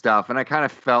standard stuff. And I kind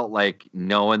of felt like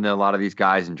knowing that a lot of these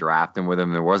guys and drafting with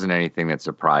them, there wasn't anything that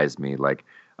surprised me. Like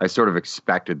I sort of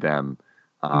expected them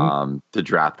to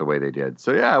draft the way they did.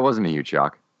 So yeah, it wasn't a huge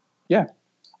shock. Yeah.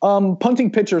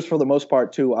 Punting pitchers for the most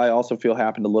part too, I also feel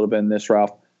happened a little bit in this,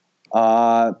 Ralph.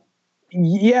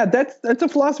 Yeah, that's a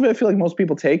philosophy I feel like most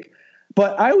people take.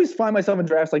 But I always find myself in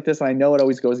drafts like this, and I know it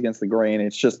always goes against the grain.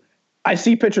 It's just I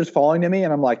see pitchers falling to me,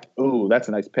 and I'm like, ooh, that's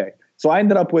a nice pick. So I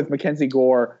ended up with Mackenzie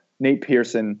Gore, Nate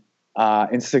Pearson,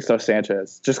 and Sixto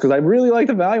Sanchez, just because I really like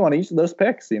the value on each of those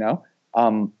picks,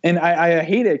 And I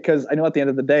hate it because I know at the end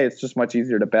of the day, it's just much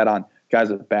easier to bet on guys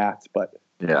with bats. But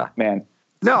Yeah, man.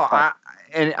 No,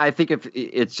 I think if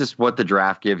it's just what the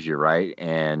draft gives you, right?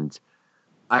 And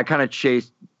I kind of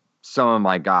chased some of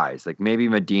my guys. Like maybe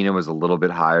Medina was a little bit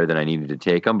higher than I needed to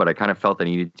take him, but I kind of felt I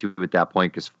needed to at that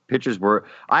point because pitchers were.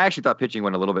 I actually thought pitching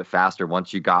went a little bit faster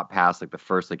once you got past like the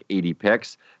first like 80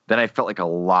 picks. Then I felt like a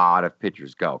lot of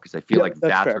pitchers go because I feel like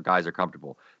that's where guys are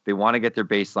comfortable. They want to get their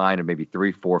baseline of maybe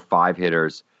 3, 4, 5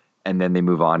 hitters, and then they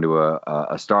move on to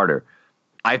a starter.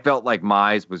 I felt like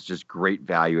Mize was just great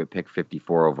value at pick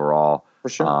 54 overall. For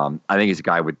sure. I think he's a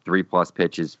guy with 3+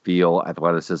 pitches, feel,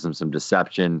 athleticism, some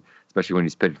deception, especially when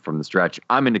he's pitching from the stretch.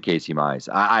 I'm into Casey Mize.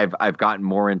 I've gotten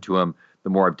more into him the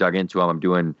more I've dug into him. I'm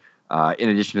doing, in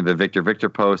addition to the Victor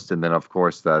post, and then of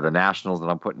course the Nationals that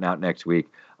I'm putting out next week.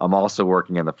 I'm also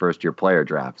working on the first-year player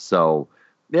draft. So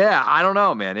yeah, I don't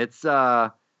know, man. It's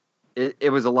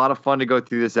it was a lot of fun to go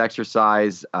through this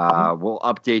exercise. We'll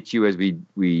update you as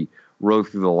we roll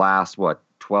through the last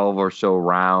 12 or so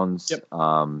rounds.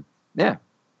 Yep. Yeah,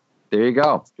 there you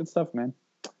go. Good stuff, man.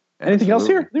 Anything else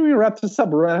here? I think we can wrap this up.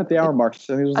 We're right at the hour mark.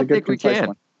 So I think it was a good concise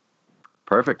one.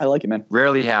 Perfect. I like it, man.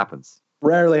 Rarely happens.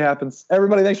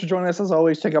 Everybody, thanks for joining us. As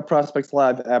always, check out Prospects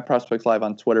Live at Prospects Live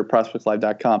on Twitter,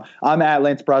 prospectslive.com. I'm at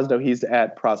Lance Brosdo. He's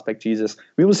at Prospect Jesus.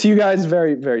 We will see you guys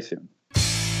very, very soon.